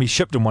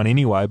shipped him one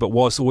anyway, but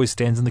always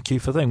stands in the queue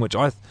for thing, which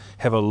I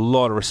have a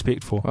lot of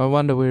respect for. I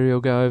wonder where he'll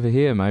go over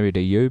here, maybe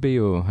to Ubi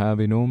or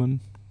Harvey Norman.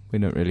 We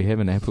don't really have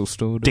an Apple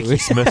store, do Dickie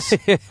Smith.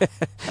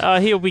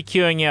 He'll be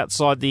queuing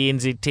outside the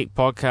NZ Tech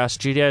Podcast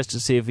studios to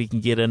see if he can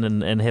get in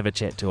and have a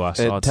chat to us,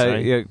 I'd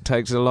say. It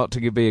takes a lot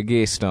to be a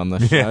guest on the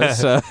show.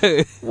 So.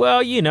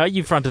 Well,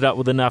 you fronted up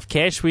with enough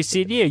cash. We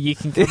said, you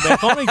can come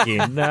back on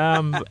again.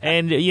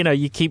 And,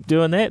 you keep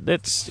doing that.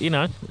 That's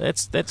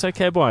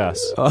okay by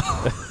us.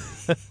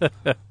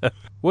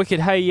 Wicked.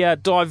 Hey,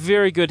 Dai,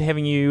 very good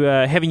having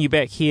you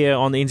back here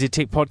on the NZ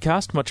Tech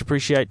Podcast. Much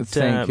appreciated.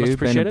 Thank you.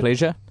 Been a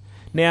pleasure.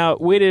 Now,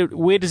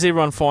 where does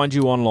everyone find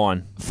you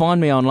online? Find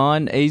me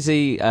online,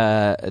 easy,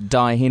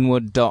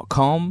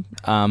 daihenwood.com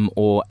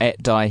or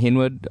at Dai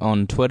Henwood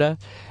on Twitter.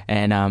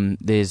 And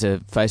there's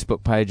a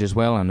Facebook page as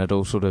well, and it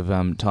all sort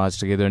of ties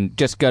together. And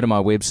just go to my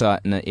website,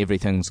 and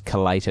everything's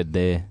collated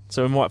there.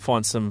 So we might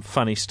find some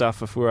funny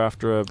stuff if we're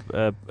after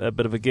a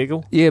bit of a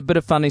giggle. Yeah, a bit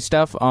of funny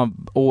stuff.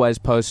 I'm always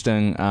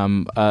posting a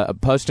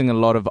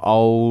lot of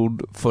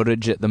old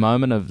footage at the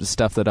moment of the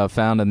stuff that I've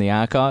found in the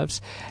archives,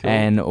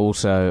 and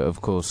also, of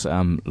course,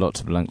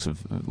 lots of links of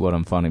what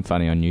I'm finding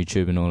funny on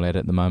YouTube and all that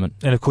at the moment.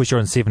 And of course, you're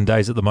on 7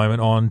 Days at the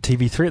moment on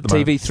TV3 at the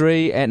moment.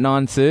 TV3 at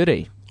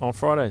 9:30. On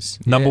Fridays.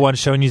 Number one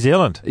show in New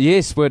Zealand.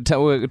 Yes, we're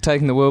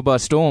taking the world by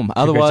storm.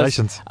 Otherwise,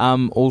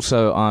 Congratulations.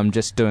 also I'm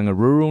just doing a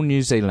rural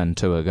New Zealand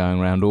tour, going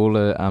around all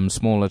the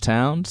smaller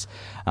towns.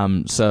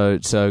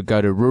 So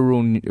go to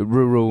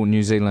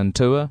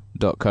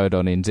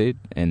ruralnewzealandtour.co.nz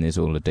and there's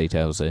all the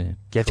details there.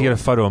 You have to get a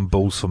photo on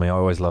Bulls for me. I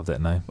always love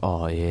that name.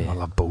 Oh yeah, I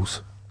love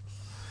Bulls.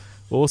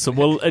 Awesome.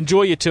 Well,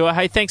 enjoy your tour.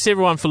 Hey, thanks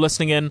everyone for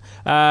listening in.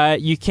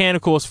 You can,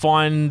 of course,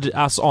 find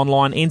us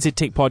online,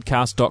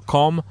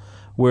 nztechpodcast.com.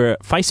 We're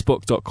at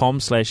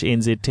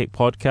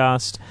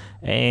facebook.com/nztechpodcast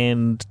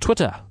and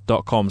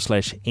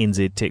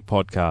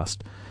twitter.com/nztechpodcast.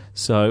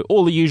 So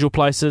all the usual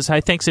places.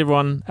 Hey, thanks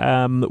everyone.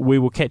 We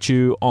will catch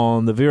you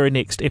on the very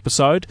next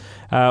episode.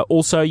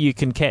 Also, you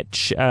can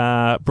catch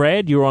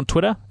Brad. You're on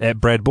Twitter.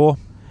 At Brad Bohr.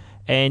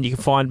 And you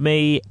can find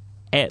me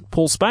at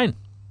Paul Spain.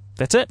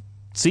 That's it.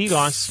 See you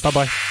guys.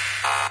 Bye-bye.